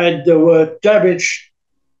 and there were damaged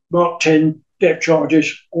Mark 10 depth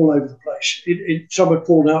charges all over the place. Some had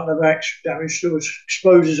fallen out of the racks, damaged. There was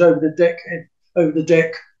explosives over the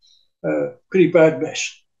deck, pretty bad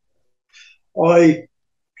mess. I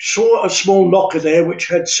saw a small locker there which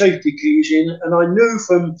had safety keys in, and I knew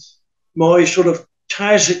from my sort of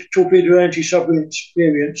TAS torpedo anti-submarine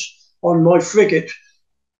experience on my frigate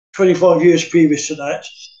 25 years previous to that,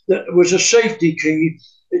 that there was a safety key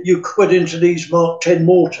that you put into these Mark 10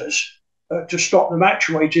 mortars to stop them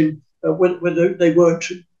actuating when they weren't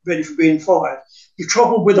ready for being fired. The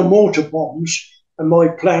trouble with the mortar bombs, and my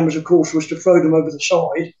plan was, of course, was to throw them over the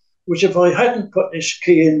side, was if I hadn't put this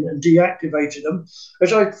key in and deactivated them,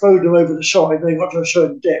 as I threw them over the side, they got to a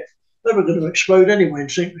certain depth, they were going to explode anyway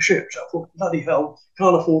and sink the ship. So I thought, bloody hell,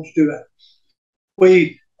 can't afford to do that.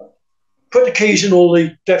 We put the keys in all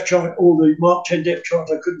the depth charge, all the Mark 10 depth charge.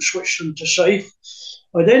 I couldn't switch them to safe.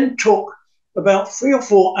 I then took about 3 or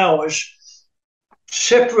 4 hours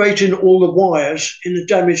separating all the wires in the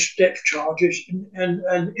damaged depth charges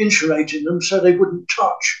and insulating them so they wouldn't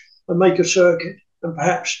touch and make a circuit and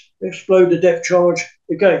perhaps explode the depth charge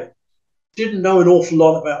again. Didn't know an awful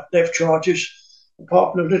lot about depth charges,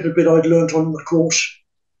 apart from a little bit I'd learnt on the course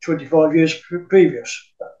 25 years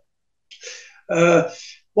previous.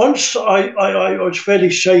 once I was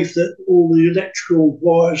fairly safe that all the electrical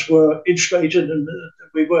wires were insulated and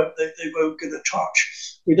they weren't going to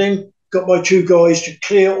touch. We then got my two guys to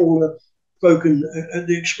clear all the broken,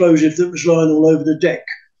 the explosive that was lying all over the deck,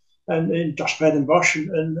 and in dustpan and brush,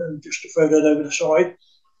 and just to throw that over the side.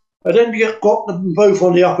 I then got them both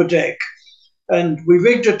on the upper deck, and we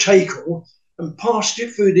rigged a tackle and passed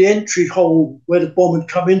it through the entry hole where the bomb had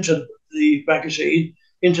come into the magazine,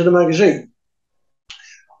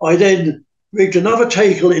 I then rigged another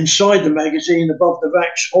tackle inside the magazine above the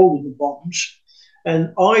racks holding the bombs,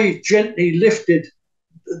 and I gently lifted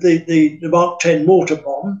the Mark 10 mortar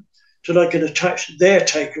bomb so that I could attach their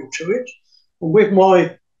tackle to it, and with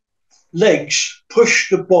my legs pushed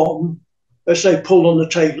the bomb as they pulled on the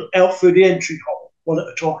tackle out through the entry hole, one at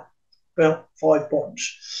a time, about 5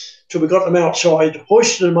 bombs. So we got them outside,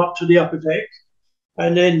 hoisted them up to the upper deck,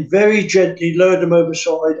 and then very gently lowered them over the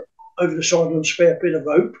side on a spare bit of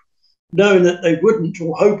rope, knowing that they wouldn't,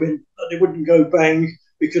 or hoping that they wouldn't go bang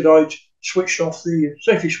because I'd switched off the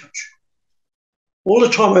safety switch. All the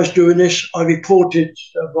time I was doing this, I reported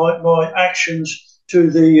my actions to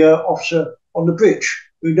the officer on the bridge,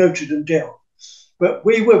 who noted them down. But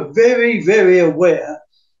we were very, very aware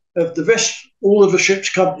of the rest, all of the ship's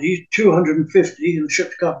company, 250 in the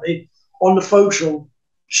ship's company, on the forecastle,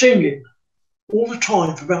 singing all the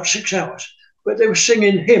time for about 6 hours. But they were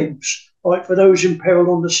singing hymns, like for those in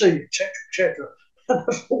peril on the sea, etc., etc. And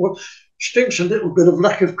I thought, stinks a little bit of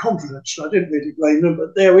lack of confidence. I didn't really blame them,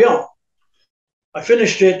 but there we are. I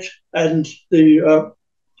finished it, and the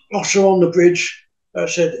officer on the bridge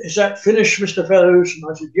said, "Is that finished, Mr. Fellows?" And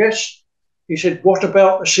I said, "Yes." He said, "What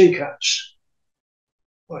about the Sea Cats?"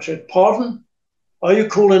 I said, "Pardon? Are you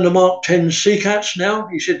calling the Mark 10 Sea Cats now?"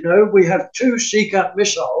 He said, "No, we have 2 Sea Cat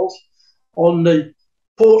missiles on the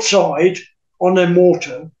port side on their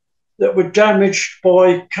mortar that were damaged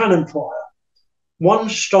by cannon fire. One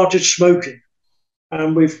started smoking,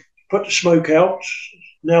 and we've put the smoke out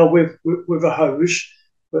now with a hose,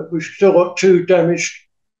 but we've still got 2 damaged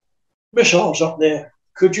missiles up there.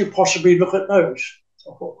 Could you possibly look at those?"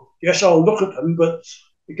 So I thought, yes, I'll look at them, but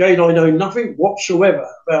again, I know nothing whatsoever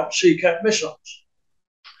about Sea Cat missiles.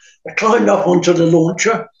 I climbed up onto the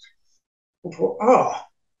launcher. I thought,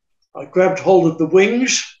 I grabbed hold of the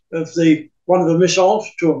wings of one of the missiles,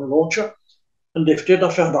 2 on the launcher, and lifted.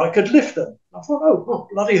 I found I could lift them. I thought, oh,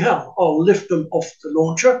 bloody hell, I'll lift them off the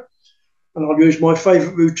launcher, and I'll use my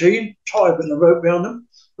favourite routine, tie a bit of rope around them,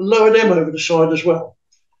 and lower them over the side as well.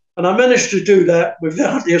 And I managed to do that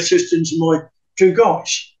without the assistance of my 2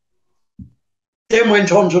 guys. Then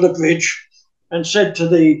went onto the bridge and said to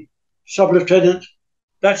the sub-lieutenant,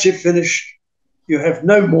 "That's it, finished. You have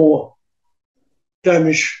no more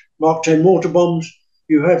damaged Mark 10 mortar bombs.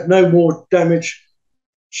 You have no more damaged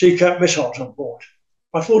Sea Cat missiles on board."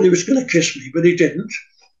 I thought he was going to kiss me, but he didn't.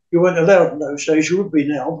 You weren't allowed in those days. You would be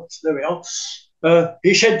now, but there we are.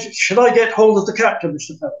 He said, "Should I get hold of the captain,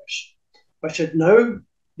 Mr. Fellows?" I said, "No,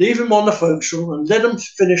 leave him on the forecastle and let them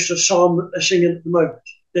finish the psalm that they're singing at the moment.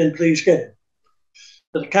 Then please get him."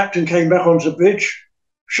 So the captain came back onto the bridge,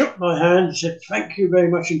 shook my hand and said, "Thank you very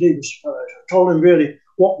much indeed, Mr. Fellows." I told him really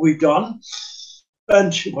what we'd done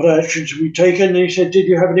and what actions we'd taken. And he said, "Did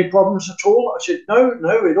you have any problems at all?" I said,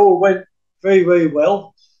 No, it all went very, very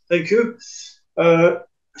well. Thank you. I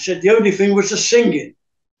said, "The only thing was the singing."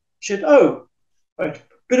 He said, "Oh, a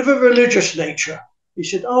bit of a religious nature." He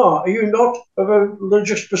said, "Are you not of a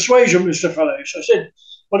religious persuasion, Mr. Fellows?" I said,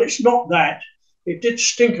 "Well, it's not that. It did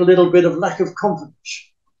stink a little bit of lack of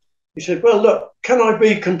confidence." He said, "Well, look, can I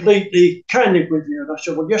be completely candid with you?" And I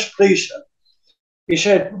said, "Well, yes, please, sir." He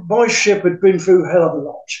said, "My ship had been through a hell of a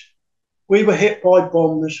lot. We were hit by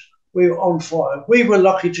bombs. We were on fire. We were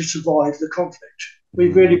lucky to survive the conflict.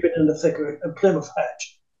 We've really been in the thick of it, and Plymouth had."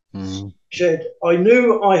 He said, "I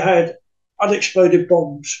knew I had unexploded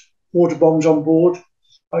bombs, mortar bombs on board.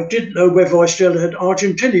 I didn't know whether I still had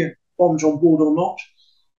Argentinian bombs on board or not."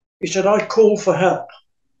 He said, "I called for help.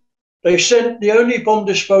 They sent the only bomb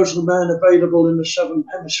disposal man available in the Southern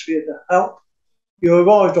Hemisphere to help. You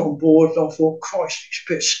arrived on board, and I thought, Christ, he's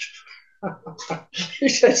pissed." He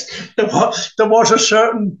says, there was a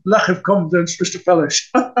certain lack of confidence, Mr. Fellows."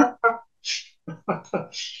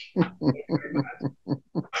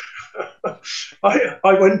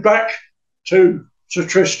 I went back to Sir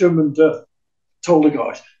Tristram and told the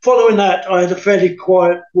guys. Following that, I had a fairly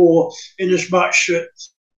quiet war, in as much that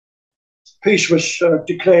peace was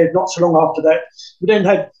declared not so long after that. We then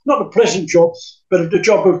had not a pleasant job, but the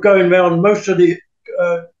job of going around most of the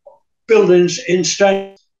buildings in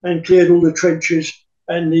stand and cleared all the trenches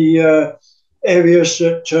and the areas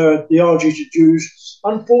that the RGs had used.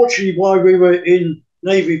 Unfortunately, while we were in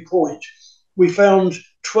Navy point, we found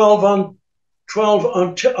 12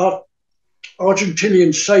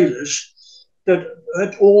 Argentinian sailors that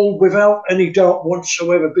had all, without any doubt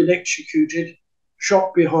whatsoever, been executed,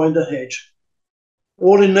 shot behind the head,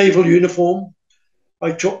 all in naval uniform.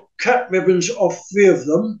 I took cap ribbons off 3 of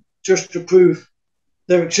them just to prove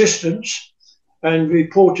their existence, and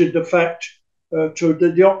reported the fact to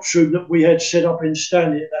the ops room that we had set up in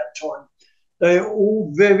Stanley at that time. They are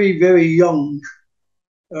all very, very young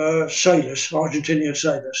sailors, Argentinian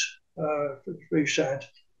sailors. It's very sad,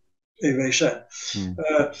 very, very sad.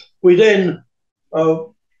 We then,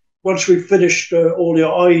 once we finished all the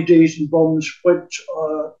IEDs and bombs, went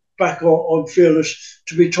back on Fearless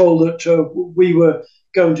to be told that we were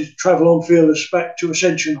going to travel on Fearless back to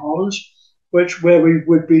Ascension Islands, where we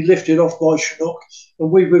would be lifted off by Chinook,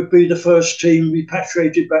 and we would be the first team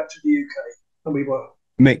repatriated back to the UK, and we were.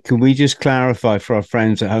 Mick, can we just clarify for our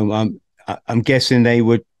friends at home? I'm guessing they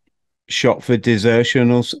were shot for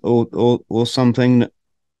desertion or something.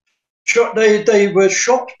 They were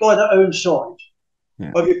shot by their own side.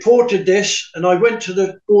 Yeah. I reported this, and I went to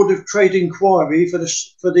the Board of Trade Inquiry for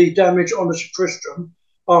the damage on the Sir Tristram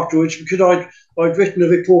afterwards, because I'd written a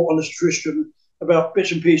report on the Sir Tristram about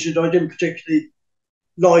bits and pieces I didn't particularly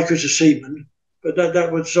like as a seaman, but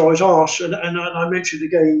that was, so I was asked, and I mentioned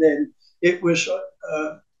again then, it was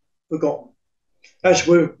forgotten, as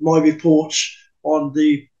were my reports on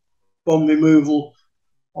the bomb removal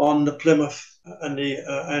on the Plymouth and the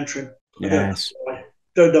Antrim. Yes.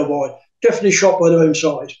 Don't know why. Definitely shot by their own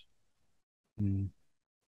side.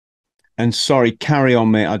 And sorry, carry on,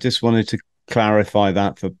 mate. I just wanted to clarify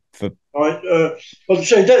that for. Right. I'll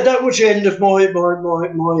say that was the end of my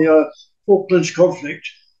Falklands conflict.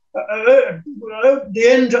 The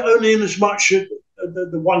end only in as much as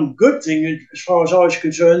the one good thing, as far as I was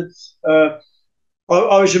concerned, I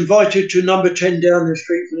was invited to number 10 Downing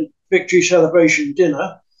Street for the victory celebration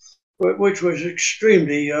dinner, which was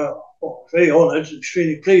extremely, very honoured,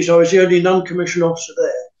 extremely pleased. I was the only non-commissioned officer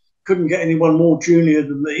there. Couldn't get anyone more junior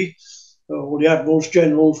than me, all the admirals,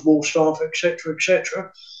 generals, war staff, etc.,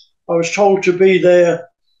 etc. I was told to be there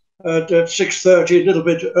at 6:30, a little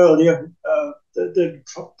bit earlier than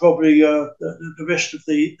probably the rest of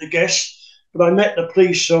the guests. But I met the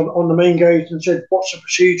police on the main gate and said, "What's the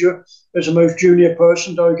procedure? As the most junior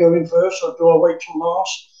person, do I go in first or do I wait till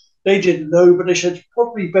last?" They didn't know, but they said, "It's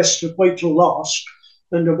probably best to wait till last.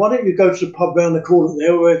 And why don't you go to the pub round the corner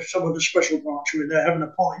there where some of the special branch are in there having a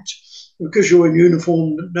pint? Because you're in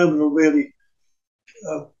uniform, no one will really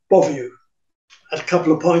bother you." Had a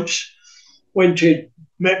couple of pints, went in,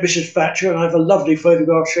 met Mrs. Thatcher, and I have a lovely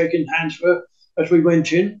photograph shaking hands with her as we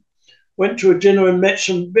went in. Went to a dinner and met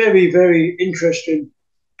some very, very interesting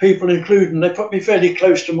people, including, they put me fairly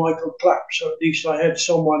close to Michael Clapp, so at least I had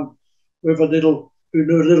someone with who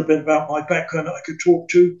knew a little bit about my background that I could talk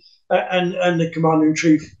to, and the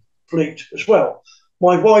Commander-in-Chief Fleet as well.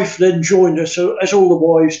 My wife then joined us, so as all the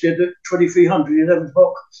wives did, at 2300, 11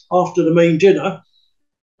 o'clock after the main dinner,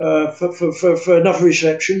 for another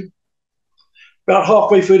reception. About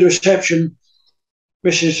halfway through the reception,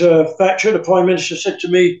 Mrs. Thatcher, the Prime Minister, said to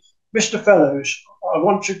me, "Mr. Fellows, I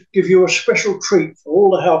want to give you a special treat for all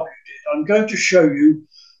the help you did. I'm going to show you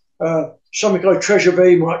something I treasure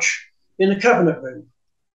very much in the cabinet room.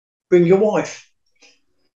 Bring your wife."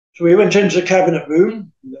 So we went into the cabinet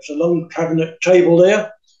room. There's a long cabinet table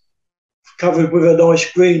there, covered with a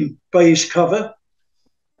nice green baize cover.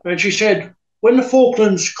 And she said, when the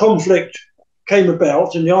Falklands conflict came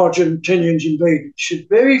about and the Argentinians invaded, she said,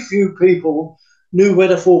 very few people knew where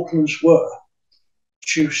the Falklands were.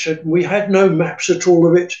 She said, we had no maps at all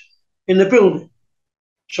of it in the building.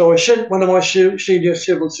 So I sent one of my senior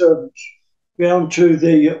civil servants round to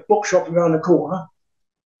the bookshop around the corner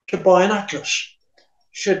to buy an atlas.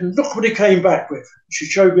 She said, and look what he came back with. She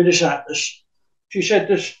showed me this atlas. She said,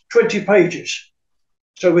 there's 20 pages.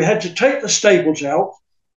 So we had to take the staples out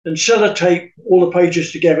and sellotape all the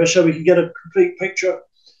pages together so we could get a complete picture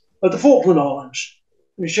of the Falkland Islands.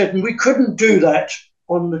 And she said, and we couldn't do that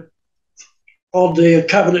on the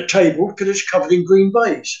cabinet table because it's covered in green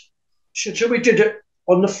baize. She said, so we did it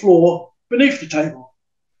on the floor beneath the table.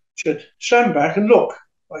 She said, stand back and look.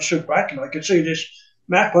 I stood back and I could see this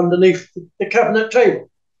map underneath the cabinet table.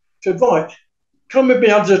 She said, right, come with me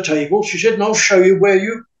under the table. She said, and I'll show you where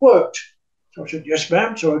you worked. So I said, yes,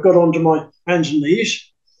 ma'am. So I got onto my hands and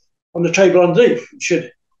knees on the table underneath. She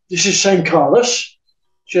said, this is St. Carlos.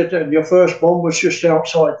 She said, and your first bomb was just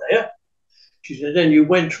outside there. She said, then you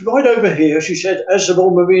went right over here. She said, as the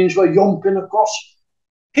Royal Marines were yomping across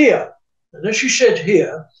here. And as she said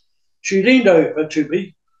here, she leaned over to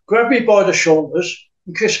me, grabbed me by the shoulders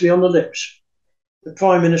and kissed me on the lips. The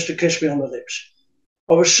Prime Minister kissed me on the lips.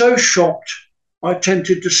 I was so shocked, I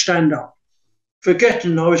attempted to stand up,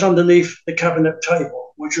 forgetting I was underneath the cabinet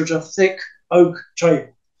table, which was a thick oak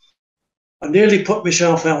table. I nearly put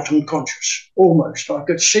myself out unconscious, almost. I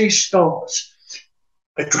could see stars.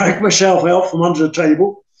 I dragged myself out from under the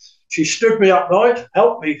table. She stood me upright,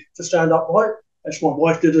 helped me to stand upright, as my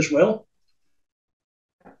wife did as well,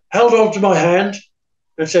 held on to my hand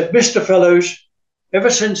and said, "Mr. Fellows, ever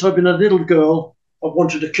since I've been a little girl, I've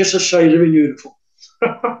wanted to kiss a sailor in uniform."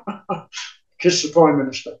 Kiss the Prime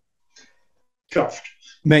Minister. Chuffed.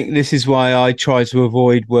 Mick, this is why I try to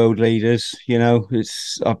avoid world leaders. You know,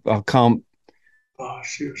 I can't. Oh,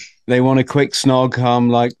 seriously. They want a quick snog. I'm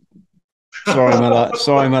like, sorry, my love.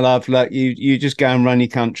 Sorry, my love. Like you just go and run your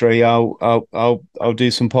country. I'll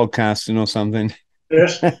do some podcasting or something.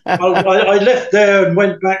 Yes, I left there and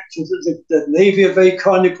went back to the Navy. They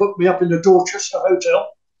kindly put me up in the Dorchester Hotel.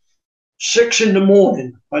 6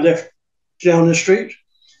 a.m. I left down the street.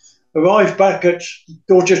 Arrived back at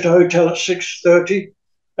Dorchester Hotel at 6:30.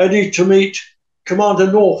 Only to meet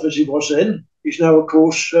Commander North, as he was then. He's now, of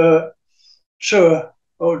course,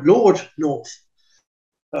 Lord North.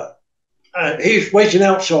 He's waiting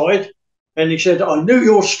outside, and he said, "I knew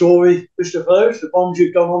your story, Mr. Fellows, the bombs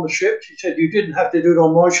you'd done on the ships." He said, "You didn't have to do it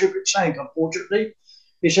on my ship, it sank, unfortunately."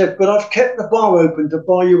 He said, "But I've kept the bar open to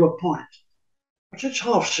buy you a pint." I said, "It's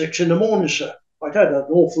 6:30 a.m, sir." I'd had an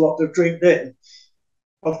awful lot of drink then.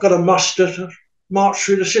 "I've got a muster to march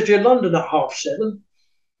through the city of London at 7:30.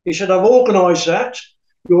 He said, "I've organised that.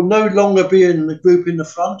 You'll no longer be in the group in the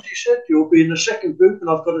front," he said. "You'll be in the second group, and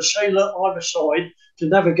I've got a sailor either side to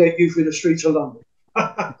navigate you through the streets of London."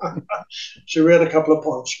 So we had a couple of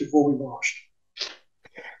points before we marched.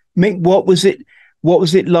 Mick, what was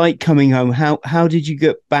it like coming home? How did you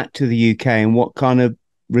get back to the UK, and what kind of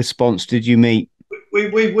response did you meet? We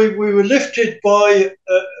were lifted by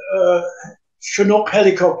Chinook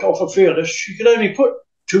helicopter off of Fearless. You could only put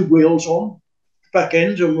 2 wheels on back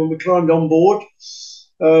end, and when we climbed on board,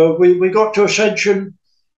 we got to Ascension,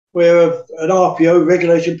 where an RPO,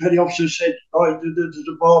 regulating petty officer, said, "Right, there's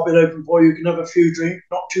a bar been open for you. You can have a few drinks,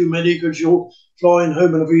 not too many, because you're flying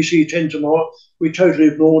home on a VC-10 tomorrow." We totally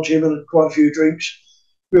ignored him and had quite a few drinks.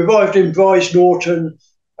 We arrived in Bryce Norton,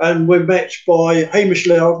 and we're met by Hamish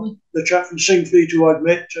Loudon, the chap from Singfleet who I'd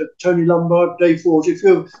met, Tony Lombard, Dave Ford, a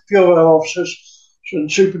few of our officers,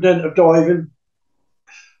 and Superintendent of Diving.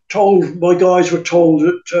 My guys were told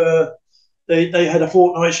that they had a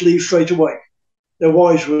fortnight's leave straight away. Their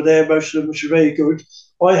wives were there, most of them, which was very good.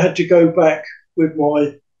 I had to go back with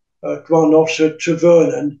my command officer to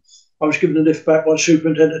Vernon. I was given a lift back by the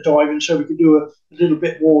Superintendent of Diving so we could do a little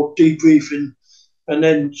bit more debriefing, and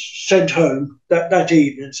then sent home that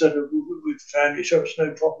evening instead of with family, so it's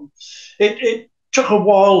no problem. It took a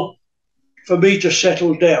while for me to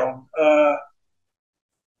settle down.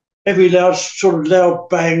 Every loud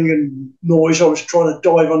bang and noise, I was trying to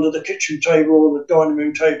dive under the kitchen table or the dining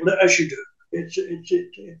room table, as you do.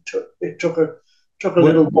 It took a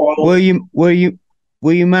little while. Were you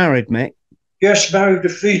married, Mick? Yes, married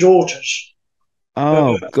with 3 daughters.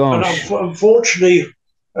 Oh gosh! And unfortunately,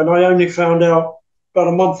 and I only found out about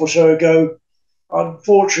a month or so ago.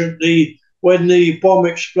 Unfortunately, when the bomb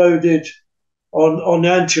exploded on the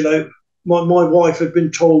Antelope, my wife had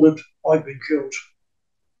been told that I'd been killed,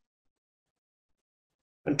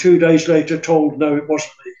 and 2 days later told no, it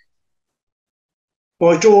wasn't me.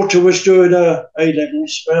 My daughter was doing her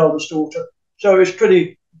A-levels, my eldest daughter. So it's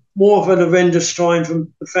pretty more of an horrendous time for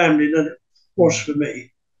the family than it was for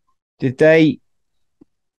me. Did they?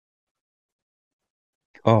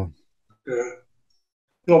 Oh. Yeah.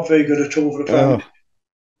 Not very good at all for the family.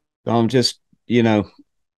 I'm just,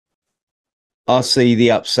 I see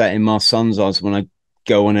the upset in my son's eyes when I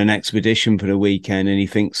go on an expedition for the weekend and he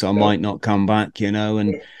thinks I might not come back,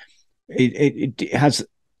 and it has,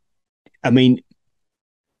 I mean,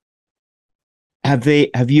 have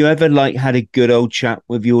you ever had a good old chat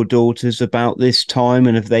with your daughters about this time,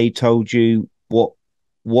 and have they told you what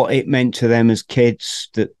it meant to them as kids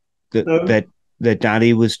that their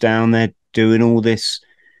daddy was down there doing all this?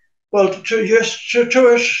 Well, to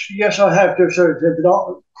us, yes, I have. But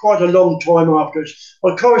quite a long time afterwards,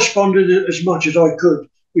 I corresponded as much as I could,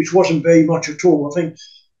 which wasn't very much at all. I think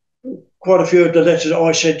quite a few of the letters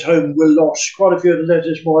I sent home were lost. Quite a few of the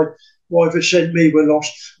letters my wife had sent me were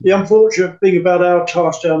lost. The unfortunate thing about our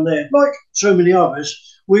task down there, like so many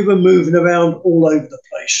others, we were moving around all over the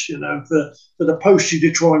place. For the postie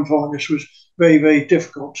to try and find us was very, very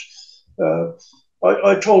difficult.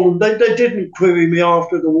 I told them they didn't query me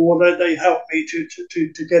after the war. They helped me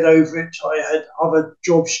to get over it. I had other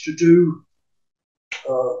jobs to do.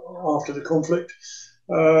 after the conflict.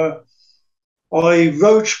 I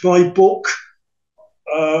wrote my book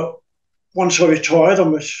once I retired,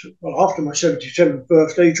 after my 77th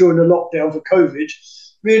birthday, during the lockdown for COVID,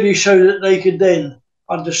 really so that they could then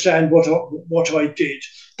understand what I did.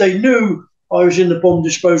 They knew I was in the bomb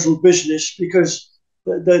disposal business because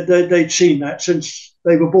they'd seen that since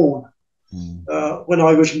they were born. When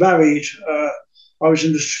I was married, I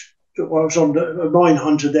was on the mine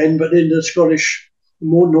hunter then, but in the Scottish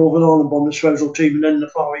Northern Ireland bomb disposal team and then the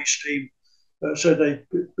Far East team. So they've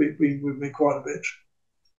been with me quite a bit.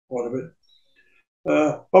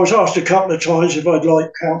 I was asked a couple of times if I'd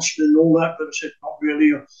like counselling and all that, but I said not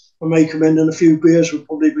really. A make amend and a few beers would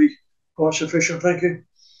probably be quite sufficient. Thank you.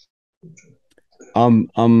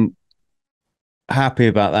 I'm happy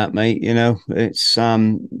about that, mate. You know, it's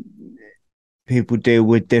people deal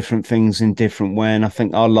with different things in different way, and I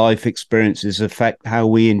think our life experiences affect how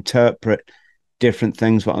we interpret different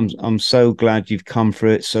things. But I'm so glad you've come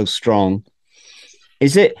through it so strong.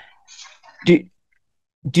 Is it? Do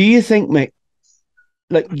you think, Mick?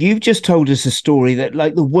 Like, you've just told us a story that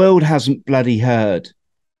like the world hasn't bloody heard.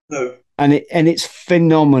 No. And it's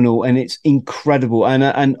phenomenal and it's incredible.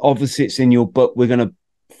 And obviously it's in your book. We're going to,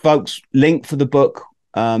 folks, link for the book,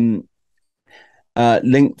 link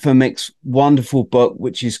for Mick's wonderful book,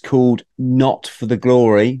 which is called Not for the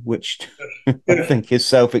Glory, which I think is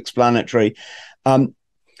self-explanatory. But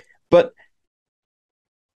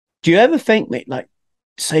do you ever think, Mick, like,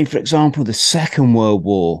 say, for example, the Second World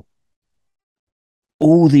War,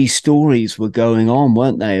 all these stories were going on,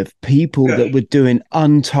 weren't they, of people that were doing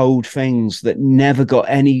untold things that never got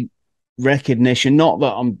any recognition? Not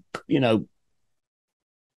that I'm,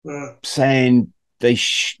 saying they,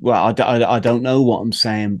 I don't know what I'm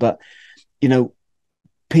saying, but,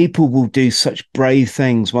 people will do such brave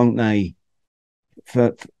things, won't they,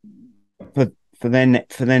 for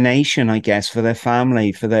their nation, I guess, for their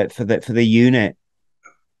family, for their unit.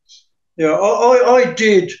 Yeah, I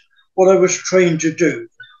did what I was trained to do.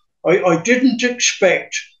 I didn't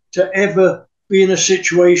expect to ever be in a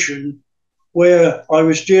situation where I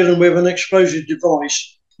was dealing with an explosive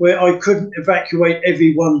device where I couldn't evacuate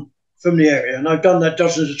everyone from the area. And I've done that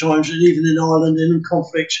dozens of times, and even in Ireland, in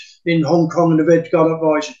conflicts in Hong Kong and the Red Guard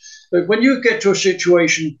Uprising. But when you get to a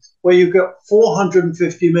situation where you've got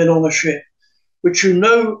 450 men on a ship, which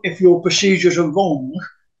if your procedures are wrong,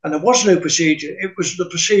 and there was no procedure, it was the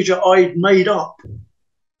procedure I'd made up.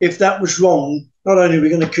 If that was wrong, not only were we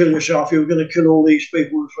going to kill yourself, you were going to kill all these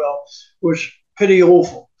people as well, was pretty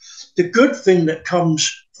awful. The good thing that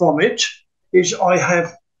comes from it is I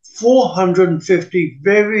have 450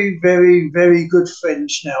 very, very, very good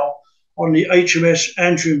friends now on the HMS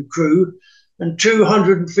Antrim crew, and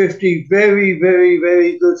 250 very, very,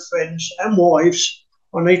 very good friends and wives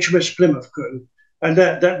on HMS Plymouth crew. And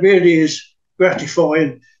that really is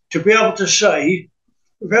gratifying to be able to say,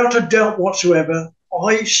 without a doubt whatsoever,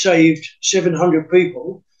 I saved 700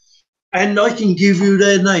 people, and I can give you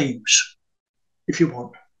their names if you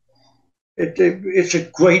want. It's a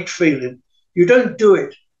great feeling. You don't do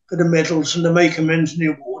it for the medals and the make amends and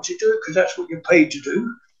the awards. You do it because that's what you're paid to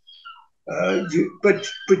do. But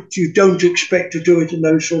you don't expect to do it in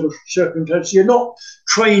those sort of circumstances. You're not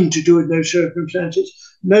trained to do it in those circumstances.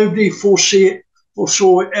 Nobody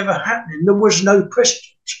foresaw it ever happening. There was no precedent.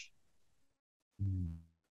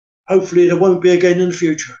 Hopefully there won't be again in the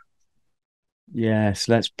future. Yes,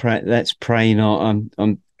 let's pray. Let's pray not.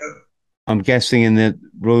 I'm guessing in the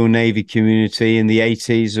Royal Navy community in the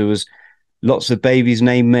 80s there was lots of babies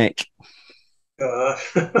named Mick.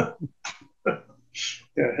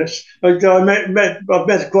 Yes, I've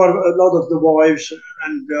met quite a lot of the wives,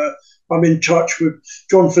 and I'm in touch with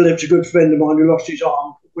John Phillips, a good friend of mine who lost his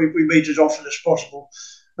arm. We meet as often as possible,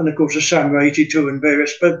 and of course the Samurai 82 and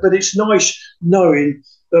various. But it's nice knowing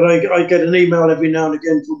that I get an email every now and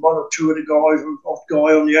again from one or two of the guys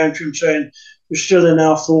on the Antrim saying, "You're still in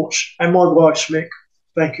our thoughts." And my wife's Mick.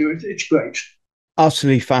 Thank you. It's great.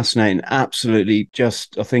 Utterly fascinating. Absolutely.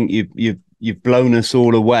 Just, I think you've blown us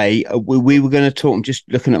all away. We were going to talk. I'm just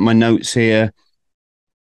looking at my notes here.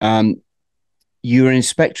 You were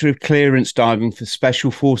Inspector of Clearance Diving for Special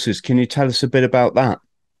Forces. Can you tell us a bit about that?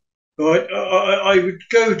 Right. I would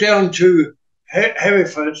go down to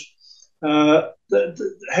Hereford.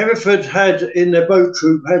 Hereford had in their boat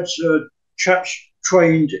troop had chaps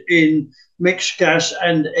trained in mixed gas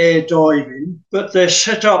and air diving, but their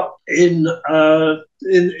setup in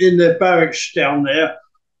their barracks down there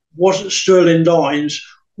wasn't Stirling lines,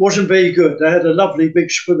 wasn't very good. They had a lovely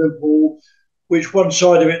big swimming pool, which one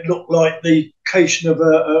side of it looked like the casing of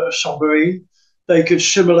a submarine. They could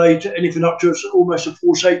simulate anything up to almost a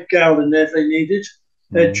Force 8 gal in there if they needed.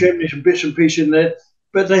 They had generally some bits and pieces in there,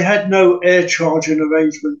 but they had no air charging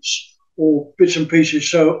arrangements or bits and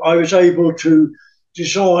pieces. So I was able to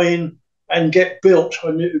design and get built,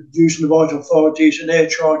 using the right authorities, an air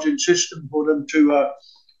charging system for them to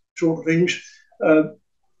sort of things,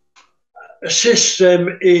 assist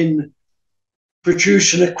them in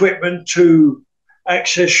producing equipment to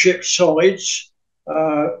access ship sides,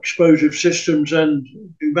 explosive systems and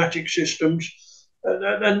pneumatic systems,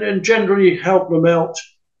 and generally help them out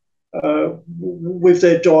with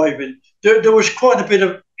their diving. There was quite a bit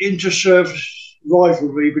of inter-service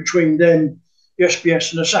rivalry between them, the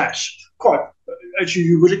SBS and the SAS, quite as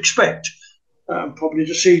you would expect. Probably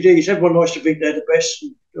the CDs, everyone likes to think they're the best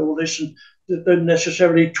and all this, and they don't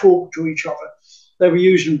necessarily talk to each other. They were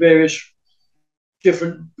using various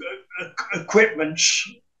different equipments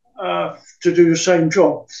to do the same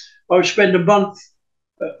job. I would spend a month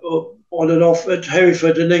on and off at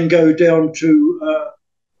Hereford and then go down to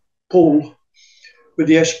Paul with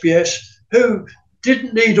the SBS, who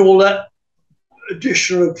didn't need all that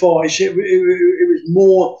additional advice. It was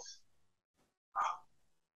more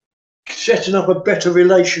setting up a better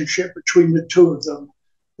relationship between the two of them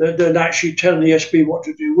than actually telling the SB what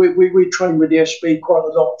to do. We trained with the SB quite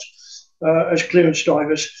a lot as clearance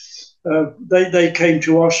divers. They came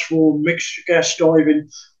to us for mixed gas diving.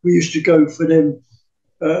 We used to go for them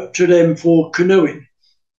to them for canoeing.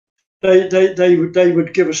 They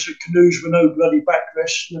would give us canoes with no bloody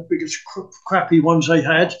backrests, the biggest crappy ones they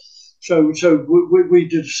had. So we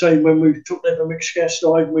did the same when we took them for mixed gas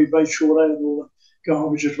diving. We made sure they had all the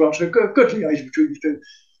garbage as well. So good liaison between the two.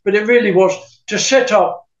 But it really was to set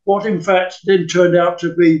up what in fact then turned out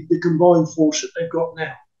to be the combined force that they've got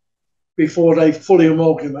now, before they fully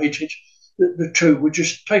amalgamated the two, which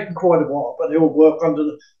has taken quite a while, but they all work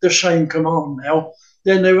under the same command now.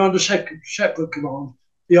 Then they were under separate command.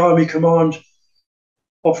 The Army Command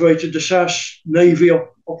operated the SAS, Navy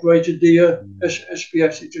operated the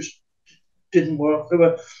SBS. It just didn't work.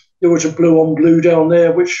 There was a blue on blue down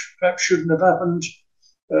there, which perhaps shouldn't have happened.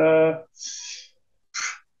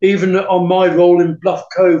 Even on my role in Bluff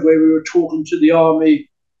Cove, where we were talking to the Army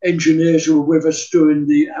engineers who were with us doing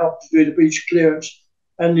help to do the beach clearance,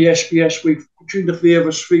 and the SBS, between the three of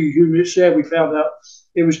us, 3 units there, we found out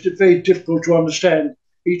it was very difficult to understand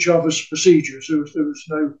each other's procedures.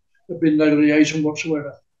 There been no liaison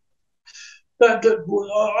whatsoever.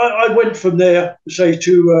 I went from there, say,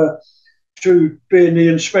 to being the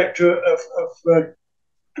inspector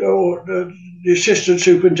or the assistant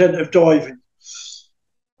superintendent of diving.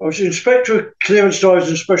 I was the inspector of clearance divers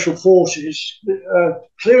and special forces.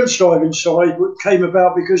 Clearance diving side came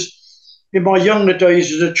about because in my younger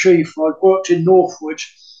days as a chief, I worked in Northwood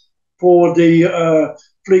for the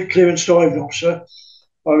Fleet Clearance Diving Officer.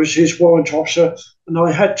 I was his warrant officer, and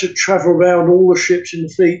I had to travel around all the ships in the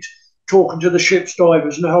fleet, talking to the ship's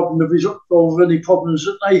divers and helping them resolve any problems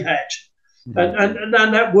that they had. And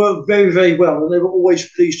that worked very, very well, and they were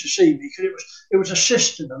always pleased to see me because it was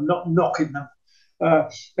assisting them, not knocking them,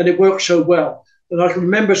 and it worked so well. And I can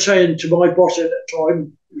remember saying to my boss at that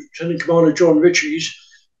time, Lieutenant Commander John Ritchie's,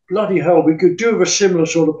 bloody hell, we could do with a similar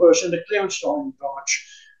sort of person in the clearance diving branch.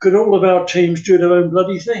 Could all of our teams do their own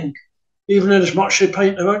bloody thing? Even as much they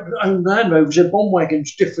paint their own Land Rovers, their bomb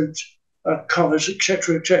wagons, different colours,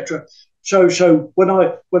 etc., etc. So when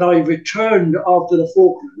I returned after the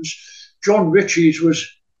Falklands, John Ritchie's was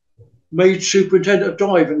made superintendent of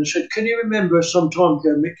diving and said, "Can you remember some time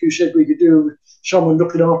ago, Mick, you said we could do with someone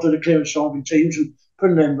looking after the clearance diving teams and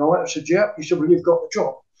putting them right?" I said, "Yeah." He said, "Well, you've got the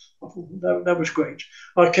job." I thought that was great.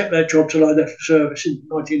 I kept that job till I left the service in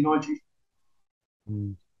 1990.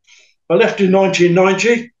 I left in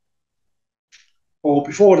 1990. Or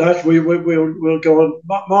before that, we'll go on.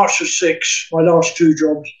 March the 6th, my last 2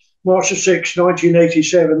 jobs. March the 6th,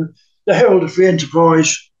 1987, the Herald of Free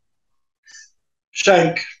Enterprise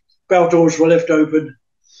sank. Bow doors were left open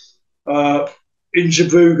in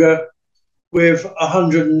Zeebrugge with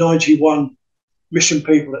 191 missing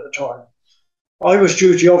people at the time. I was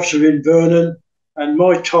duty officer in Vernon, and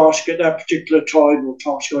my task at that particular time, or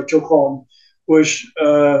task I took on, was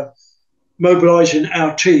mobilising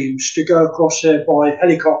our teams to go across there by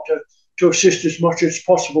helicopter to assist as much as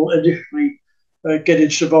possible initially getting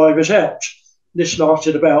survivors out. This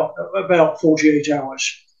lasted about 48 hours,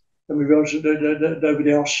 and we realised that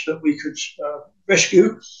nobody else that we could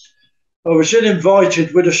rescue. I was then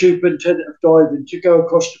invited with the superintendent of diving to go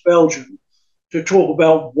across to Belgium to talk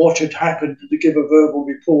about what had happened, to give a verbal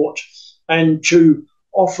report and to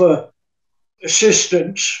offer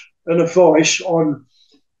assistance and advice on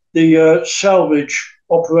the salvage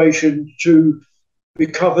operation to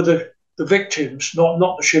recover the victims,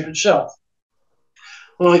 not the ship itself.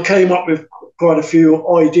 And I came up with quite a few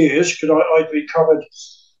ideas because I'd recovered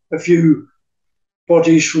a few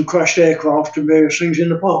bodies from crashed aircraft and various things in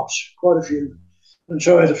the past, quite a few. And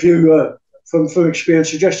so I had a few, from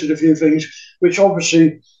experience, suggested a few things, which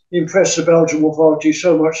obviously impressed the Belgian authorities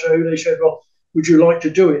so much so they said, well, would you like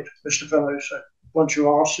to do it, Mr. Fellows? So once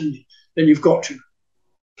you asked, then you've got to.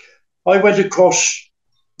 I went across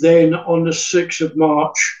then on the 6th of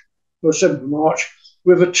March, or 7th of March,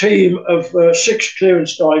 with a team of 6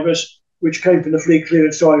 clearance divers, which came from the Fleet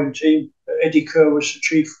Clearance Diving Team. Eddie Kerr was the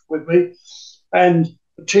chief with me, and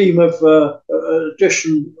a team of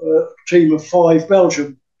team of 5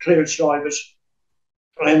 Belgian clearance divers.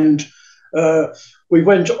 And we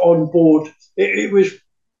went on board. It was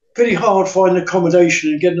pretty hard finding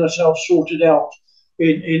accommodation and getting ourselves sorted out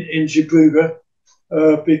in Zeebrugge.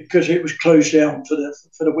 Because it was closed down for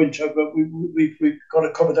the winter, but we got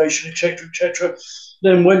accommodation, etc.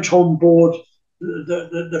 Then went on board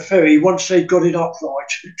the ferry. Once they got it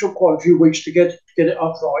upright, it took quite a few weeks to get it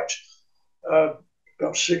upright.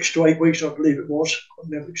 About 6 to 8 weeks, I believe it was. I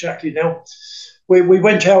don't know exactly now. We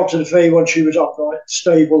went out to the ferry once she was upright,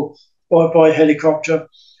 stable, by helicopter,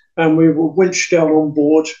 and we were winched down on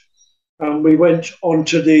board. And we went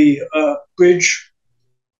onto the bridge,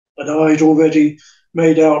 and I'd already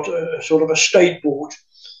made out sort of a state board.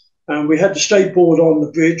 And we had the state board on the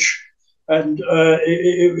bridge, and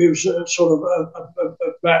it was sort of a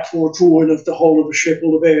map for a drawing of the whole of the ship,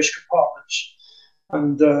 all the various compartments.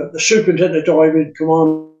 And the superintendent of diving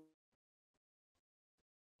command,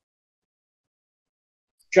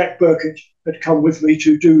 Jack Burkett, had come with me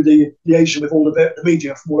to do the liaison with all the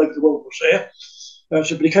media from all over the world was there.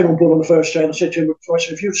 So, but he came on board on the first day, and I said to him,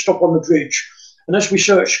 if you stop on the bridge, and as we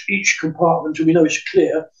search each compartment and we know it's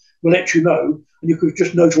clear, we'll let you know, and you could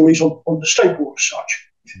just note all these on the state board as such.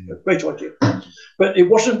 Great idea. But it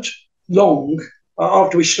wasn't long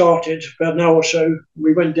after we started, about an hour or so,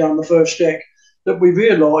 we went down the first deck, that we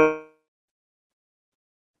realised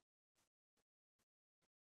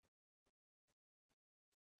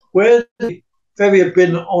where the ferry had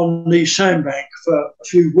been on the sandbank for a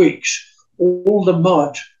few weeks, all the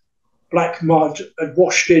mud, black mud, had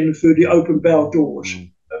washed in through the open bow doors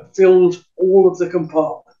and filled all of the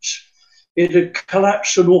compartments. It had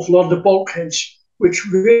collapsed an awful lot of the bulkheads, which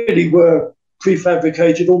really were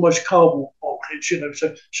prefabricated, almost cardboard bulkheads,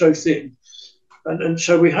 so thin. And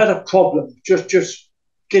so we had a problem just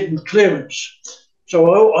getting clearance.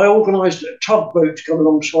 So I organised a tugboat to come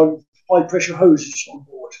alongside with high pressure hoses on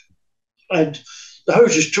board. And the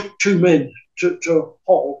hoses took 2 men to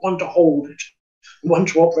hold, one to hold it, one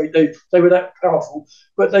to operate. They were that powerful,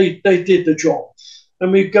 but they did the job.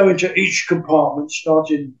 And we go into each compartment,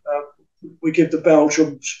 starting, we give the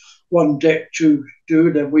Belgians one deck to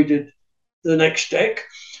do, then we did the next deck,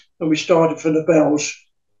 and we started from the bells,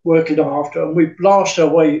 working after, and we blast our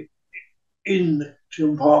way in the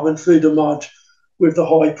compartment through the mud with the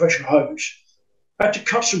high pressure hose. I had to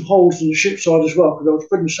cut some holes in the ship side as well because I was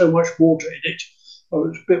putting so much water in it. I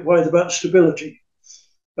was a bit worried about the stability.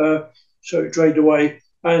 So it drained away.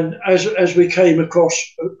 And as we came across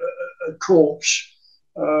a corpse,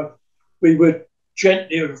 we would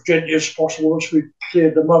gently as possible, once we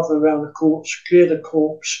cleared the mud around the corpse, clear the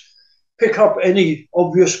corpse, pick up any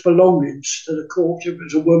obvious belongings to the corpse. If it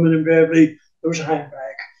was a woman, invariably there was a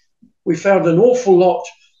handbag. We found an awful lot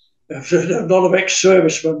of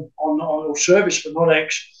ex-servicemen or servicemen, not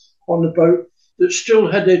ex, on the boat that still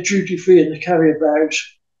had their duty free in the carrier bags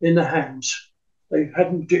in the hands. They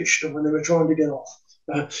hadn't ditched them when they were trying to get off.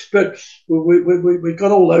 But we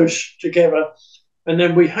got all those together, and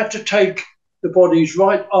then we had to take the bodies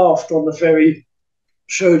right aft on the ferry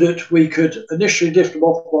so that we could initially lift them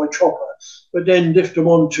off by chopper, but then lift them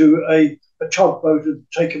onto a tugboat and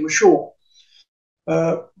take them ashore.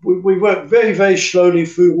 We worked very, very slowly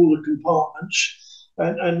through all the compartments,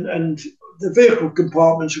 and the vehicle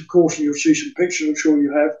compartments, of course, and you'll see some pictures, I'm sure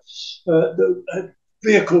you have, the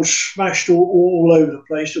vehicles smashed all over the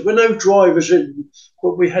place. There were no drivers in them,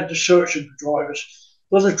 but we had to search for drivers.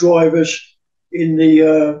 Other drivers in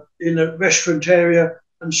the restaurant area,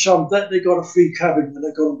 and some that they got a free cabin when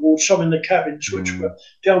they got on board, some in the cabins which were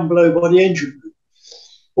down below by the engine room.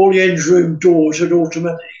 All the engine room doors had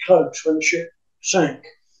automatically closed when the ship sank,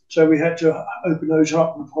 so we had to open those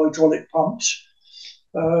up with hydraulic pumps.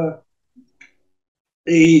 The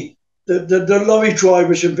lorry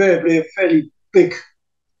drivers invariably are fairly big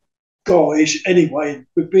guys anyway,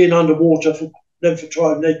 with being underwater for length of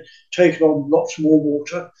time, they'd taken on lots more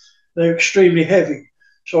water. They're extremely heavy,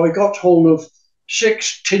 so I got hold of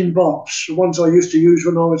 6 tin baths, the ones I used to use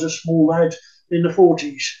when I was a small lad in the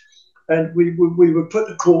 40s, and we would put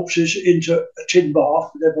the corpses into a tin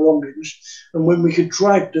bath with their belongings, and when we could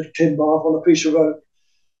drag the tin bath on a piece of rope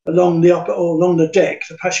along the upper or along the deck,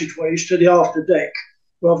 the passageways to the after deck,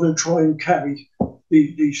 rather than try and carry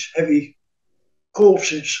these heavy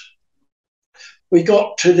corpses. We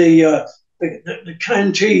got to the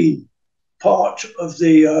canteen part of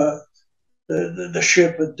the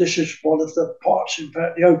ship, and this is one of the parts, in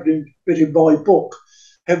fact, the opening bit in my book.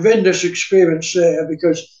 Horrendous experience there,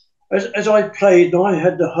 because as I played, I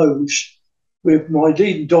had the hose with my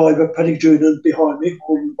leading diver, Penny Doonan, behind me,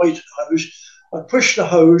 holding the weight of the hose. I pushed the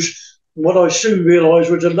hose, and what I soon realised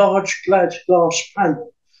was a large glass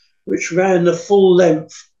panel which ran the full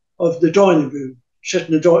length of the dining room,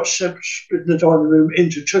 splitting the dining room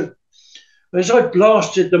into two. And as I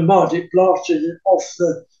blasted the mud, it blasted it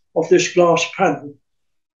off this glass panel.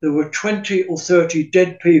 There were 20 or 30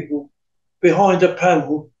 dead people behind a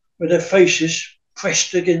panel with their faces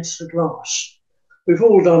pressed against the glass. We've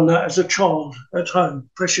all done that as a child at home.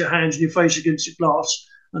 Press your hands and your face against the glass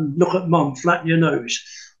and look at mum, flatten your nose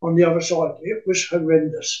on the other side. It was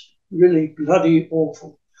horrendous, really bloody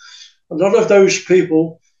awful. A lot of those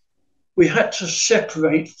people, we had to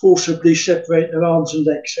forcibly separate their arms and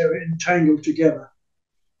legs. They were entangled together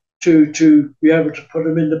to be able to put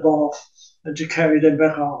them in the bath and to carry them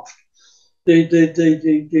back aft. The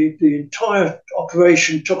entire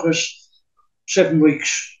operation took us 7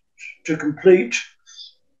 weeks to complete.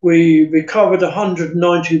 We recovered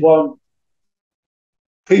 191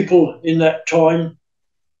 people in that time.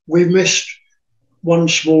 We missed one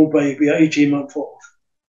small baby, 18-month-old.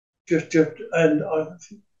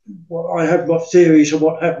 I have my theories of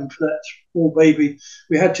what happened to that small baby.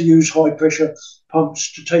 We had to use high pressure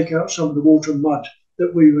pumps to take out some of the water and mud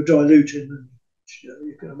that we were diluting, and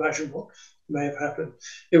you can imagine what may have happened.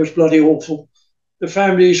 It was bloody awful. The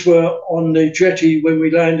families were on the jetty when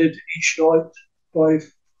we landed each night by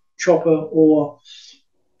chopper or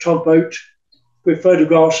tugboat with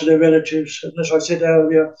photographs of their relatives. And as I said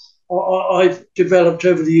earlier, I've developed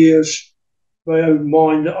over the years my own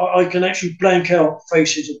mind. I can actually blank out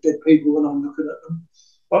faces of dead people when I'm looking at them.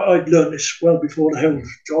 I'd learned this well before the Herald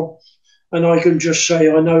job, and I can just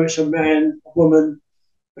say I know it's a man, a woman,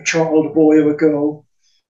 a child, a boy or a girl,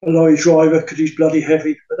 a lorry driver because he's bloody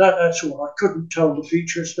heavy. But that's all. I couldn't tell the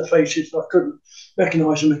features, the faces. I couldn't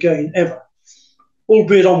recognise them again, ever.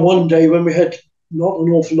 Albeit on one day when we had not an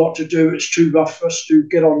awful lot to do, it's too rough for us to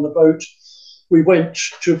get on the boat. We went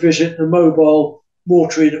to visit the mobile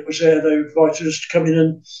mortuary that was there. They invited us to come in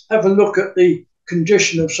and have a look at the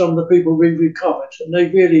condition of some of the people we recovered. And they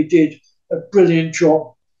really did a brilliant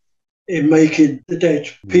job in making the dead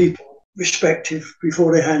people respective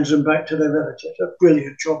before they hand them back to their relatives. A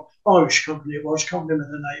brilliant job. Irish company it was, can't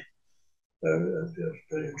remember the name.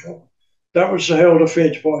 Brilliant job. That was the Herald Of Free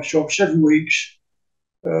Enterprise job, 7 weeks.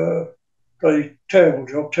 Bloody terrible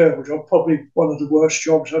job. Probably one of the worst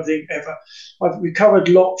jobs I think ever. I've recovered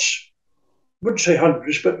lots. I wouldn't say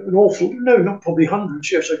hundreds, but not probably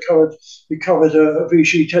hundreds. Yes, I recovered a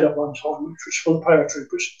VC-10 at one time, which was full of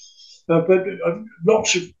paratroopers. But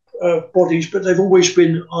lots of bodies, but they've always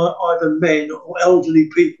been either men or elderly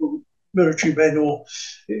people, military men, or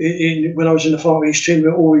when I was in the Far East team, we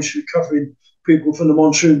were always recovering people from the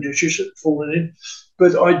monsoon ditches that had fallen in.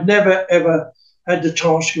 But I'd never, ever had the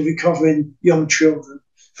task of recovering young children,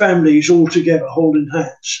 families all together holding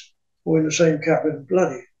hands, or in the same cabin.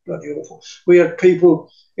 Bloody awful. We had people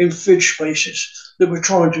in fridge spaces that were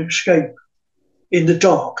trying to escape in the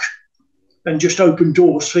dark and just open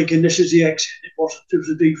doors thinking this is the exit. It wasn't. It was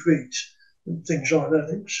a deep freeze and things like that.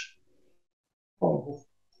 It was horrible.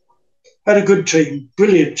 Had a good team,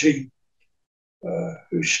 brilliant team,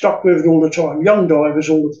 who stuck with it all the time. Young divers,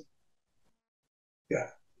 all of them. Yeah.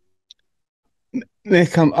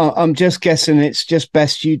 Mick, I'm just guessing it's just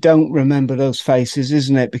best you don't remember those faces,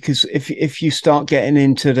 isn't it? Because if you start getting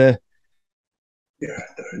into the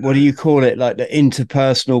what do you call it, like the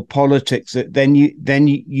interpersonal politics, then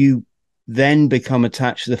you become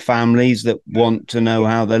attached to the families that want to know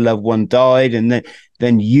how their loved one died, and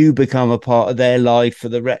then you become a part of their life for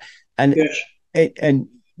the rest. And and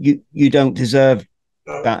you don't deserve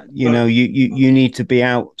that. You know, you need to be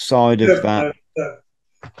outside of that.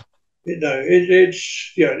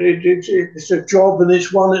 It's a job, and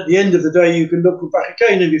it's one at the end of the day you can look back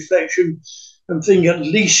again in reflection and think at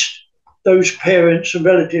least those parents and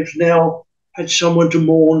relatives now had someone to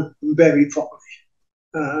mourn and bury properly.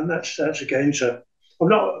 And that's again, so I'm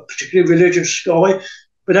not a particularly religious guy,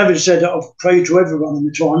 but having said that, I've prayed to everyone in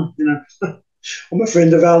the time, you know. I'm a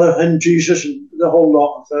friend of Allah and Jesus and the whole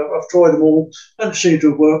lot. I've tried them all, and it seemed to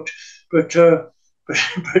have worked. But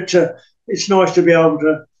it's nice to be able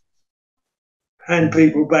to hand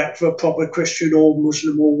people back for a proper Christian or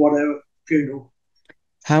Muslim or whatever funeral.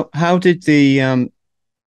 How did the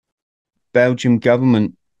Belgian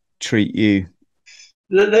government treat you?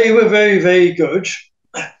 They were very, very good.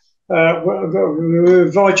 We were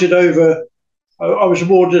invited over. I was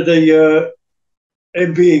awarded a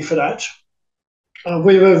MBE for that.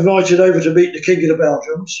 We were invited over to meet the King of the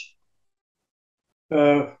Belgians.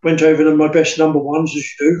 Went over to my best number ones, as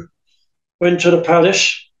you do. Went to the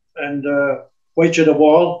palace and waited a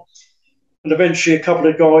while. And eventually a couple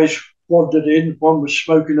of guys wandered in. One was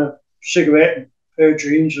smoking a cigarette, and a pair of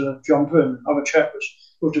jeans and a jumper, and the other chap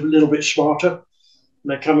looked a little bit smarter.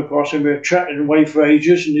 And they come across and we were chatting away for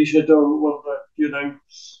ages. And he said, "Oh, well,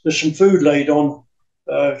 there's some food laid on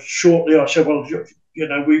shortly." I said, "Well,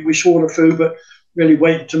 we saw the food, but really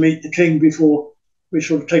waited to meet the king before we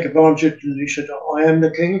sort of take advantage." And he said, "I am the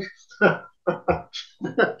king."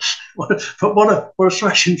 But what a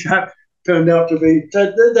smashing chap turned out to be.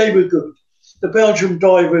 They were good. The Belgian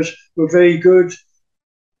divers were very good.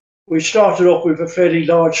 We started off with a fairly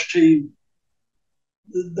large team.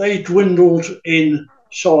 They dwindled in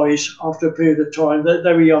size after a period of time.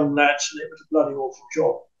 They were young lads, and it was a bloody awful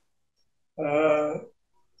job.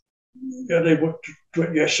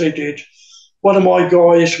 Yes, they did. One of my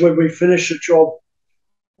guys, when we finished the job,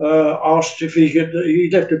 asked if he could. He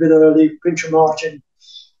left a bit early. Pincher Martin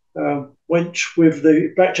went with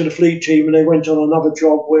back to the fleet team, and they went on another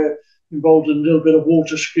job where involved in a little bit of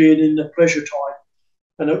water skiing in the pleasure time.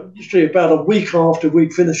 And about a week after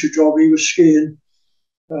we'd finished the job, he was skiing.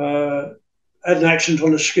 Had an accident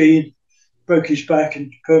on the skiing, broke his back,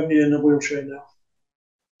 and permanently in a wheelchair now.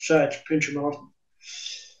 Sad, Pincher Martin.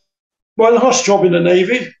 My last job in the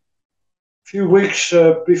Navy, a few weeks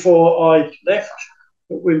before I left,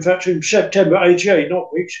 in fact in September '88,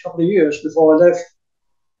 not weeks, a couple of years before I left,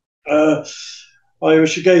 I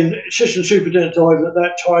was again assistant superintendent diver at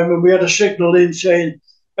that time, and we had a signal in saying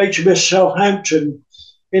HMS Southampton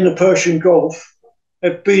in the Persian Gulf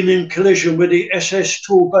had been in collision with the SS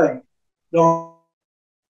Torbay, large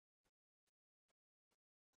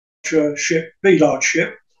ship, large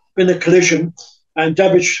ship, been a collision and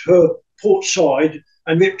damaged her port side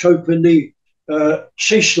and ripped open the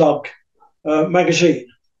sea slug magazine,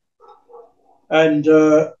 and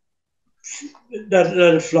that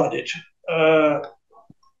had flooded.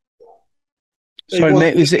 Sorry,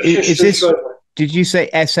 mate, is this? Did you say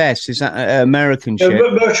SS? Is that an American ship?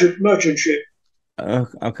 Merchant ship.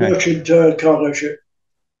 Okay. Merchant cargo ship.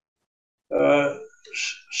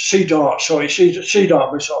 Sea Dart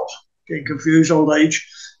missiles. Getting confused, old age.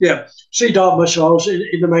 Yeah, Sea Dart missiles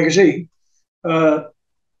in the magazine.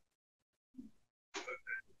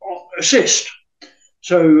 Assist.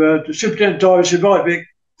 So the superintendent diver said, "Right, Mick,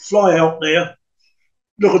 fly out there,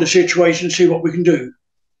 look at the situation, see what we can do."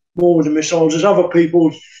 More with the missiles. There's other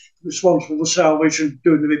people responsible for salvage and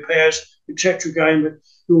doing the repairs, etc. Again, but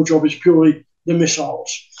your job is purely the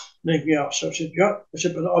missiles and everything else. So I said, "Yeah." I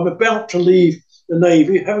said, "But I'm about to leave the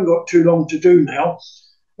Navy. Haven't got too long to do now.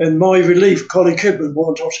 And my relief, Colin Kidman,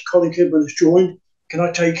 Warrant Officer Colin Kidman has joined. Can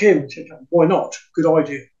I take him?" I said, "Why not? Good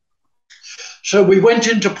idea." So we went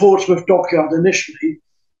into Portsmouth Dockyard initially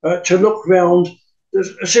to look round the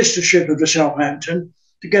sister ship of the Southampton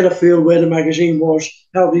to get a feel where the magazine was,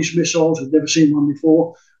 how these missiles, I'd never seen one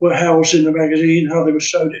before, were housed in the magazine, how they were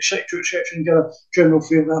stowed, etc., and get a general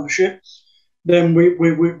feel around the ship. Then we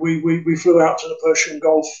flew out to the Persian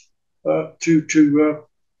Gulf to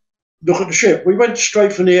look at the ship. We went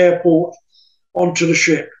straight from the airport onto the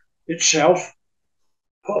ship itself,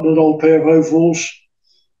 put on an old pair of overalls,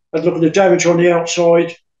 had a look at the damage on the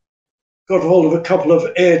outside, got hold of a couple of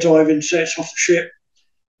air diving sets off the ship,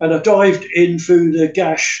 and I dived in through the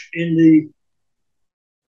gash in the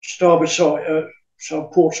starboard side,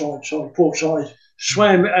 port side,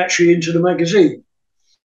 swam actually into the magazine.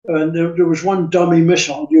 And there was one dummy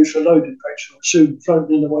missile used for loading packs, soon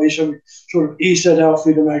floating in the way, so we sort of eased that out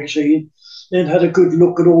through the magazine, then had a good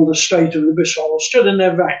look at all the state of the missiles, still in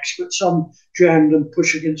their racks, but some jammed and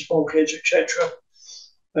pushed against bulkheads, etc.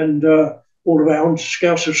 And all around,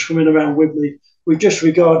 scouts have swimming around with me. We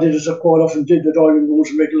disregarded, as I quite often did, the diving rules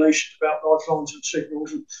and regulations about lifelines and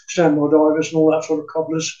signals and standby divers and all that sort of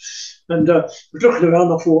cobblers. And I was looking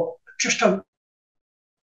around, I thought, just don't,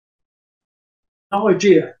 no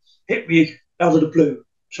idea, hit me out of the blue.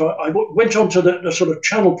 So I went onto the sort of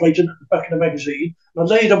channel plate in the back of the magazine, and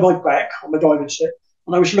I laid on my back on my diving set,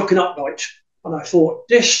 and I was looking upright. And I thought,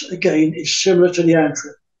 this again is similar to the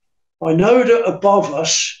Antrim. I know that above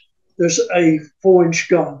us, there's a 4-inch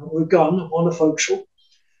gun or a gun on a forecastle,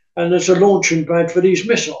 and there's a launching pad for these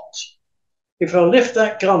missiles. If I lift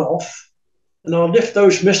that gun off and I lift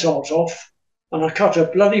those missiles off, and I cut a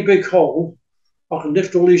bloody big hole. I can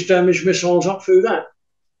lift all these damaged missiles up through that.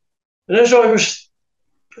 And as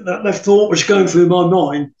that thought was going through my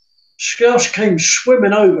mind, scouts came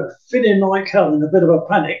swimming over, feeling like hell in a bit of a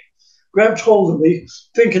panic, grabbed hold of me,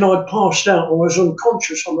 thinking I'd passed out or was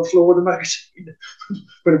unconscious on the floor of the magazine.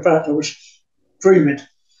 But in fact, I was dreaming.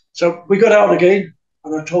 So we got out again,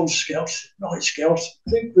 and I told scouts, right, scouts,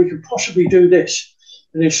 I think we could possibly do this.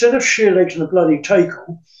 And instead of sheer legs and a bloody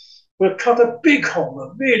tackle, we'll cut a big hole,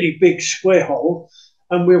 a really big square hole,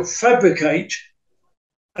 and we'll fabricate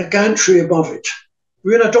a gantry above it.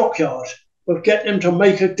 We're in a dockyard. We'll get them to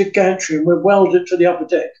make a gantry, and we'll weld it to the upper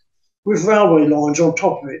deck with railway lines on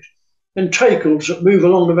top of it and tackles that move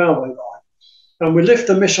along the railway line. And we lift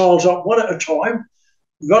the missiles up one at a time,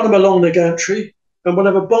 run them along the gantry, and we'll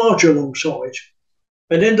have a barge alongside.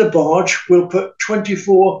 And in the barge, we'll put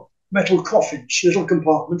 24 metal coffins, little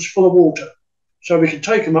compartments full of water. So we can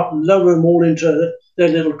take them up and lower them all into their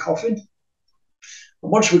little coffin.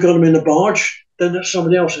 And once we've got them in the barge, then that's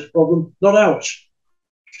somebody else's problem, not ours.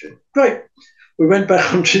 Great. We went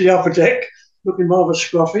back onto the upper deck, looking rather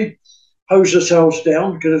scruffy, hosed ourselves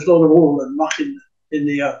down because there's a lot of oil and muck in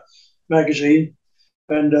the magazine.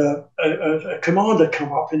 And a commander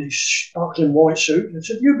come up in his sparkling white suit and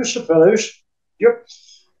said, "You, Mr. Fellows?" "Yep."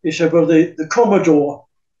 He said, "Well, the Commodore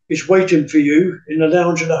is waiting for you in the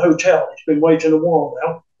lounge of the hotel. He's been waiting a while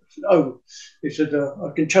now." I said, "Oh." He said,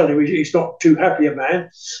 "I can tell you he's not too happy a man."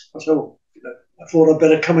 I said, "Oh, I thought I'd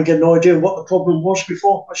better come and get an idea of what the problem was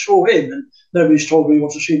before I saw him, and nobody's told me he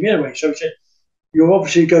wants to see me anyway." So he said, "You're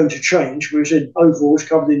obviously going to change." We was in overalls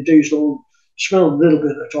covered in diesel, smelling a little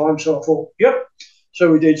bit at the time. So I thought, yep. So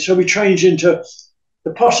we did. So we changed into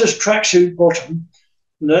the pusser's tracksuit bottom.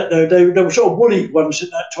 They were sort of woolly ones at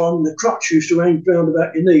that time, and the crutch used to hang round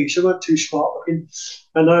about your knees. They weren't too smart looking.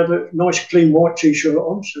 And I had a nice clean white t-shirt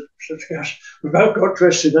on. So we both got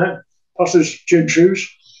dressed in that. Pusser's gym shoes.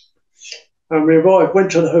 And we arrived,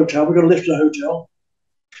 went to the hotel. We got a lift to the hotel.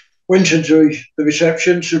 Went into the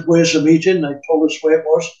reception, said, "Where's the meeting?" They told us where it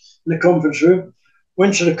was, in the conference room.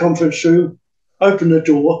 Went to the conference room, opened the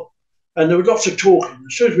door, and there was lots of talking.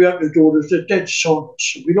 As soon as we opened the door, there was a dead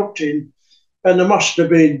silence. We looked in, and there must have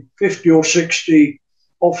been 50 or 60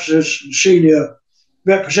 officers and senior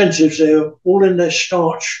representatives there, all in their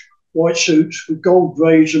starch white suits with gold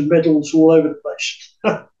braids and medals all over the place.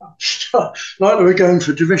 Like they were going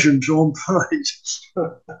for divisions on parade.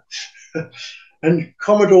 And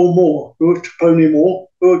Commodore Moore, Tony Moore,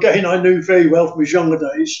 who again I knew very well from his younger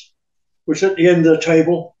days, was at the end of the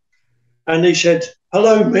table. And he said,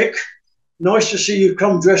 "Hello, Mick. Nice to see you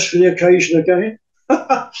come dressed for the occasion again."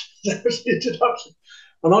 That was the introduction.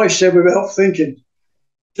 And I said without thinking,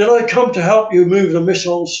 "Did I come to help you move the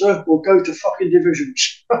missiles, sir, or go to fucking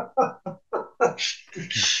divisions?"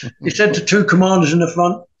 He said to two commanders in the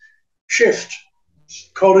front, "Shift.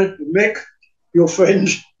 Colin, Mick, your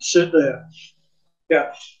friends, sit there."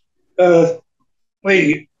 Yeah.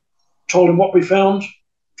 We told him what we found,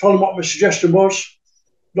 told him what my suggestion was.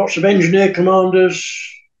 Lots of engineer commanders,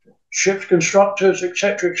 ship constructors,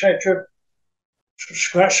 etc., etc.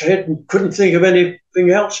 Scratched their head and couldn't think of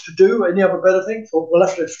anything else to do, any other better thing. Thought we'll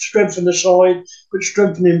have to strengthen the side, put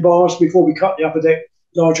strengthening bars before we cut the upper deck,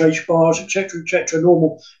 large H bars, etc., etc.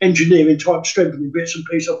 Normal engineering type strengthening bits and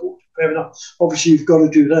pieces. I thought, fair enough. Obviously, you've got to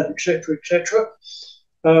do that, etc., etc.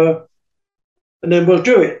 And then we'll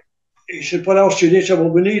do it. He said, "What else do you need?" I said, "Well,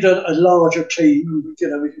 we need a larger team.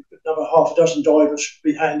 We could put another half a dozen divers,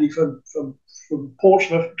 be handy from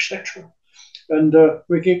Portsmouth, etc. And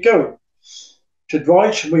we get going." Said,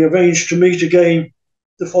 "Right." And we arranged to meet again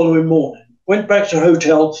the following morning. Went back to the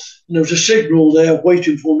hotel, and there was a signal there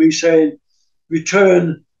waiting for me saying,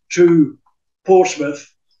 "Return to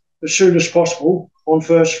Portsmouth as soon as possible on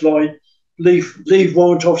first flight. Leave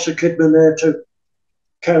Warrant Officer Kidman there to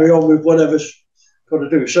carry on with whatever's got to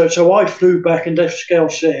do." So I flew back and left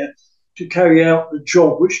scouts there to carry out the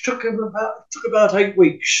job, which took about 8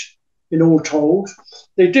 weeks in all told.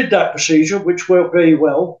 They did that procedure, which worked very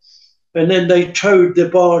well, and then they towed the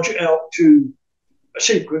barge out to a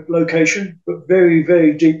secret location, but very,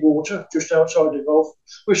 very deep water, just outside the Gulf,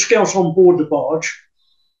 with scouts on board the barge.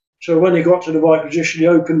 So when he got to the right position, he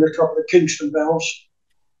opened a couple of Kingston valves,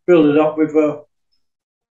 filled it up with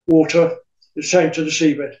water, it sank to the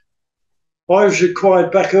seabed. I was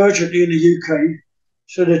required back urgently in the UK,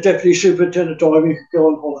 so the Deputy Superintendent Diving could go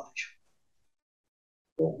on holiday.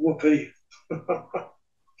 Oh, whoopee. I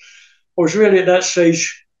was really at that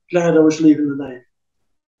stage glad I was leaving the Navy.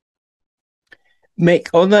 Mick,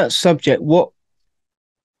 on that subject, what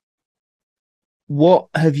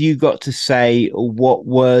have you got to say, or what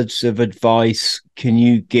words of advice can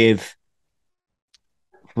you give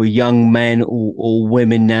for young men or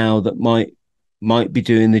women now that might be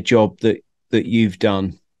doing the job that you've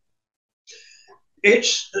done?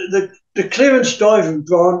 It's the clearance diving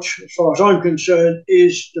branch, as far as I'm concerned,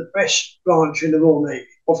 is the best branch in the Royal Navy.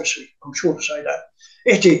 Obviously, I'm sure to say that.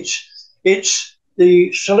 It is. It's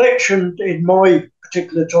the selection in my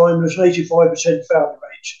particular time was an 85% failure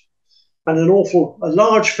rate, and a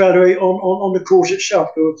large failure rate on the course itself.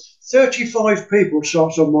 There were 35 people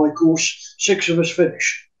started on my course, 6 of us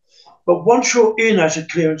finished. But once you're in as a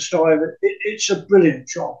clearance diver, it's a brilliant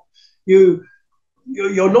job. You're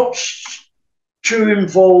not too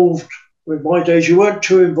involved. With my days, you weren't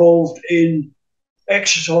too involved in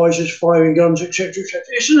exercises, firing guns, etc., etc.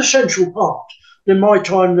 It's an essential part. In my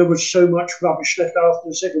time, there was so much rubbish left after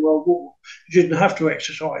the Second World War. You didn't have to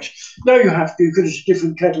exercise. Now you have to because it's a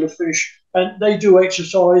different kettle of fish, and they do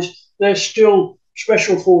exercise. They're still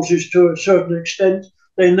special forces to a certain extent.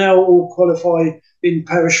 They now all qualify in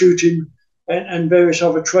parachuting and various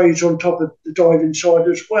other trades on top of the diving side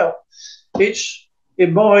as well. It's,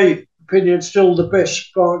 in my opinion, still the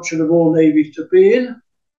best branch of the Royal Navy to be in.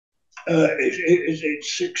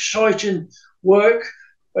 It's exciting work.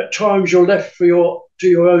 At times you're left to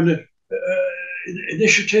your own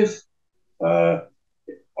initiative. I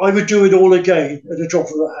would do it all again at the drop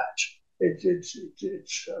of a hat.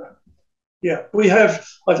 Yeah, we have.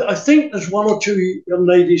 I think there's 1 or 2 young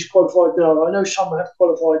ladies qualified now. I know some have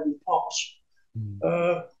qualified in the past.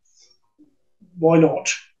 Why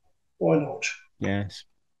not? Why not? Yes.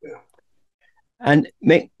 Yeah. And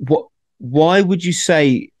Mick, why would you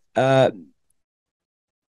say?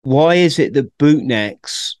 Why is it that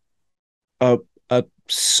bootnecks are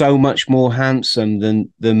so much more handsome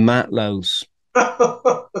than matlows?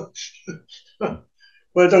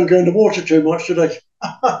 Well, don't go in the water too much, do they?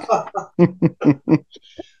 I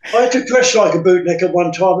had to dress like a bootneck at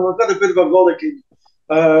one time, and I got a bit of a rollicking.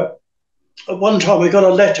 At one time, I got a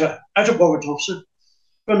letter as a warrant officer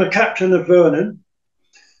from the captain of Vernon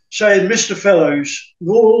saying, "Mr. Fellows,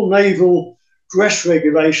 Royal Naval dress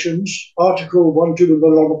regulations, Article 1, 2, blah,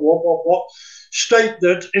 blah, blah, blah, state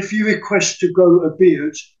that if you request to grow a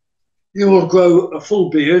beard, you will grow a full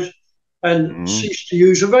beard and cease to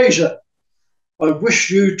use a razor. I wish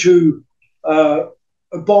you to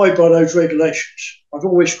abide by those regulations. I've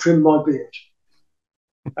always trimmed my beard."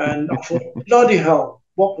 And I thought, bloody hell,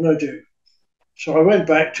 what can I do? So I went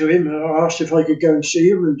back to him and I asked if I could go and see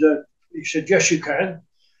him, and he said, "Yes, you can."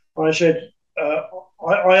 I said,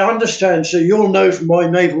 I understand, so you'll know from my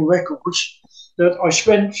naval records that I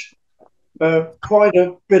spent quite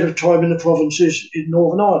a bit of time in the provinces in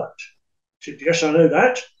Northern Ireland. He said, "Yes, I know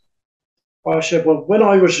that." I said, "Well, when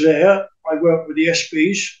I was there, I worked with the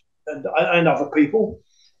SBs and other people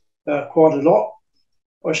quite a lot."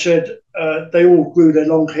 I said, "They all grew their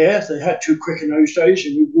long hair. They had to quick in those days,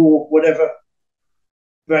 and we wore whatever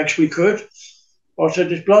rags we could." I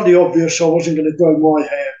said, "It's bloody obvious I wasn't going to grow my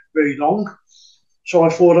hair very long. So I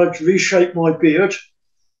thought I'd reshape my beard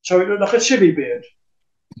so it looked like a silly beard."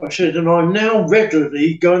 I said, "And I'm now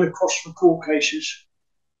regularly going across for court cases,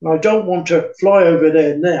 and I don't want to fly over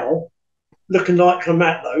there now looking like a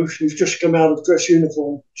matlow who's just come out of dress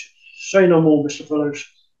uniform. Say no more, Mr. Fellows."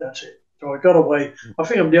 That's it. So I got away. I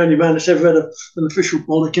think I'm the only man that's ever had an official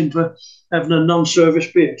bollocking for having a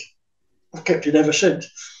non-service beard. I've kept it ever since.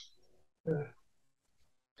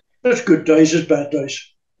 There's good days, there's bad days.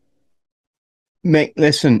 Mick,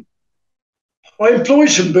 listen. I employed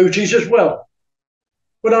some booties as well.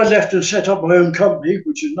 When I left and set up my own company,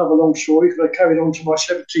 which is another long story because I carried on to my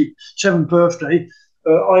 77th birthday,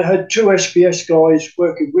 I had 2 SBS guys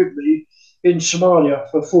working with me in Somalia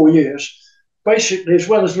for 4 years. Basically, as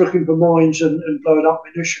well as looking for mines and blowing up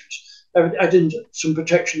munitions, adding some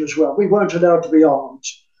protection as well. We weren't allowed to be armed.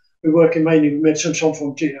 We were working mainly with Médecins Sans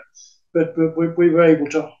Frontières, but we were able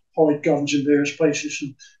to hide guns in various places,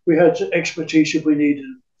 and we had expertise if we needed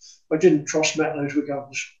them. I didn't trust matlows with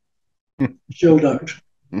guns. Still don't.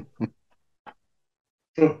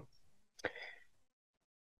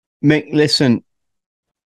 Mick, listen.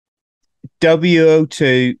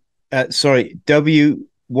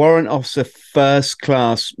 Warrant Officer First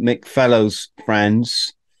Class Mick Fellows,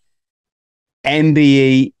 friends.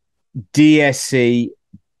 MBE, DSC,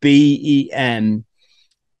 BEM.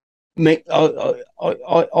 Mick,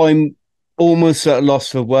 I'm almost at a loss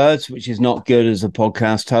for words, which is not good as a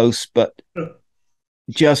podcast host, but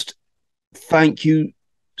just thank you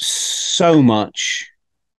so much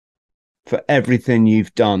for everything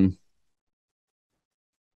you've done.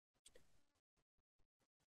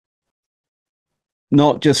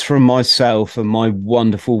 not just from myself and my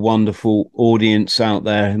wonderful, wonderful audience out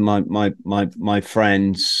there, my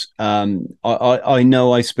friends. I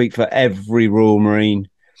know I speak for every Royal Marine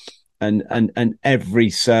and every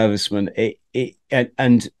serviceman.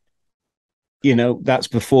 And you know, that's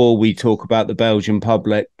before we talk about the Belgian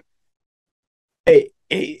public.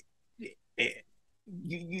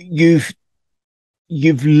 You've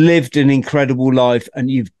lived an incredible life and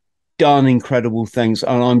you've done incredible things,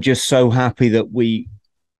 and I'm just so happy that we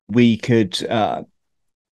could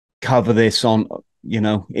cover this on, you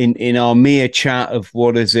know, in our mere chat of,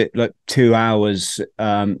 what is it, like 2 hours.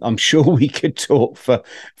 I'm sure we could talk for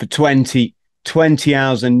 20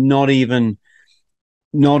 hours and not even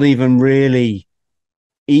really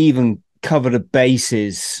even cover the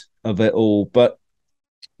bases of it all. But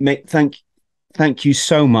Mick, thank you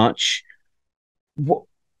so much.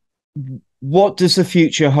 What does the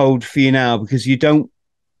future hold for you now? Because you don't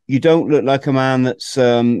look like a man that's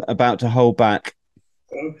about to hold back.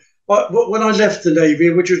 When I left the Navy,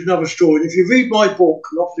 which is another story, if you read my book,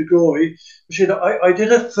 Loft of Glory, you see that I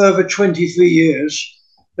did a further 23 years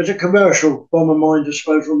as a commercial bomber mine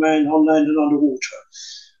disposal man on land and underwater.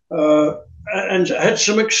 And had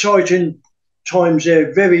some exciting times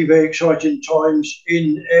there, very, very exciting times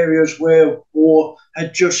in areas where war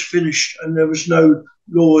had just finished and there was no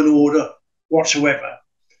law and order whatsoever.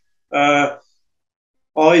 I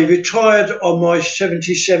retired on my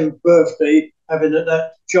 77th birthday, having at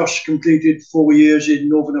that just completed 4 years in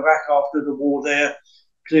northern Iraq after the war there,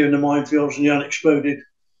 clearing the minefields and the unexploded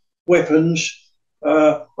weapons.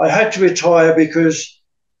 I had to retire because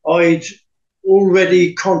I'd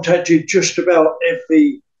already contacted just about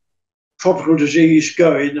every tropical disease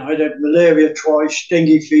going. I'd had malaria twice,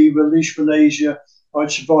 dengue fever, leishmaniasia.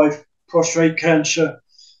 I'd survived prostate cancer,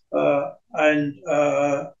 and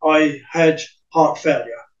I had heart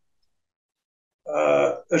failure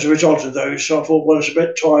as a result of those. So I thought, well, it's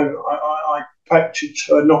about time I packed it,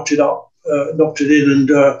 knocked it in, and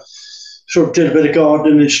sort of did a bit of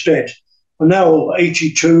gardening instead. I'm now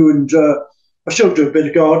 82, and I still do a bit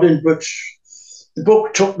of gardening, but the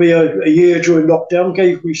book took me a year during lockdown,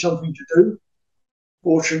 gave me something to do.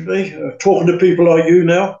 Fortunately, talking to people like you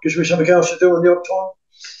now gives me something else to do on the odd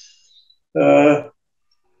time.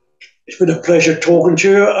 It's been a pleasure talking to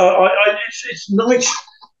you. It's nice.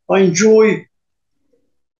 I enjoy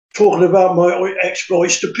talking about my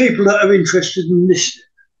exploits to people that are interested in listening.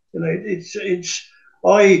 You know,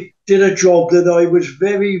 I did a job that I was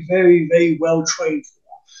very, very, very well trained for.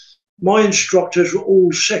 My instructors were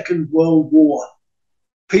all Second World War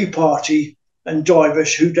P party and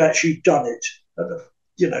divers who'd actually done it.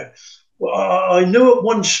 You know, I knew at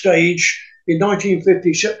one stage in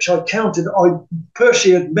 1956, I counted, I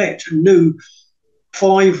personally had met and knew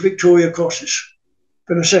 5 Victoria Crosses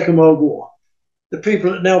from the Second World War. The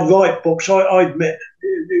people that now write books, I'd met.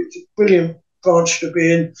 It was a brilliant branch to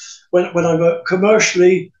be in. When I worked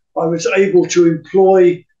commercially, I was able to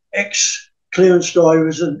employ ex-clearance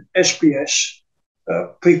divers and SBS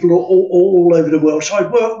people all over the world. So I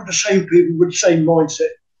worked with the same people with the same mindset.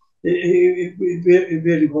 It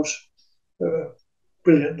really was a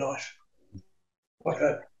brilliant life.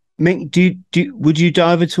 Okay. Mick, would you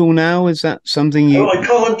dive at all now? Is that something you? I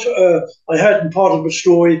can't. I had, in part of the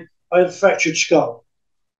story, I had a fractured skull.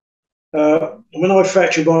 When I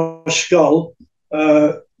fractured my skull,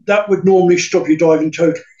 that would normally stop you diving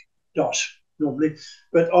totally. Does normally,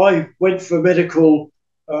 but I went for medical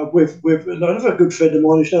with another good friend of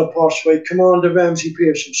mine who's now passed away, Commander Ramsay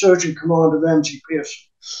Pearson, Surgeon Commander Ramsay Pearson,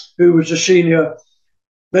 who was a senior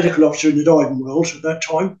medical officer in the diving world at that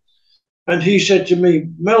time. And he said to me,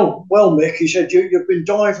 well, Mick, he said, you've been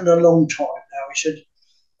diving a long time now. He said,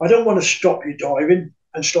 I don't want to stop you diving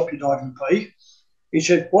and stop your diving pay. He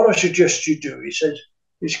said, what I suggest you do, he said,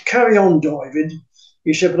 is carry on diving.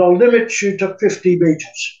 He said, but I'll limit you to 50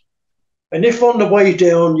 metres. And if on the way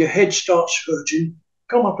down your head starts hurting,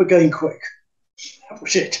 come up again quick. That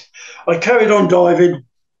was it. I carried on diving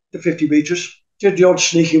to 50 metres, did the odd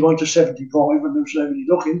sneaky one to 75 when there was nobody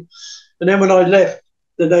looking. And then when I left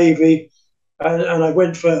the Navy and I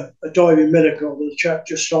went for a diving medical, the chap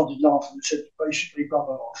just started laughing and said, basically,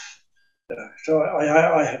 bugger off. So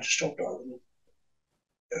I had to stop diving.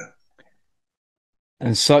 Yeah.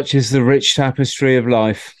 And such is the rich tapestry of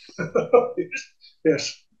life.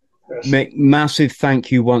 Yes. Mick, massive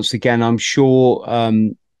thank you once again. I'm sure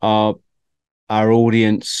our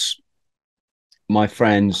audience, my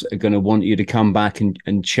friends, are going to want you to come back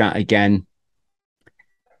and chat again.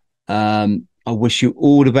 I wish you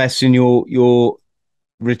all the best in your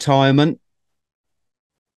retirement.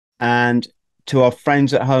 And to our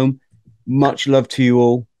friends at home, much love to you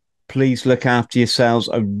all. Please look after yourselves.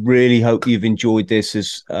 I really hope you've enjoyed this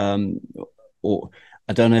as, or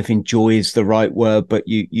I don't know if enjoy is the right word, but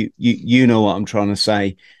you know what I'm trying to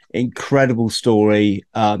say. Incredible story.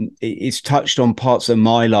 It's touched on parts of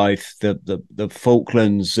my life, the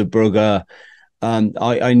Falklands, the Brugge.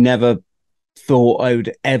 I never thought I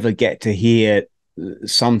would ever get to hear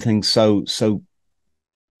something so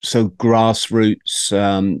grassroots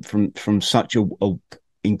from such a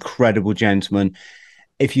incredible gentleman.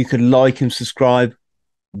 If you could like and subscribe,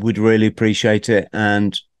 would really appreciate it,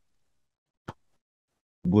 and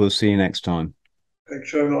we'll see you next time.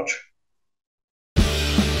 Thanks very much.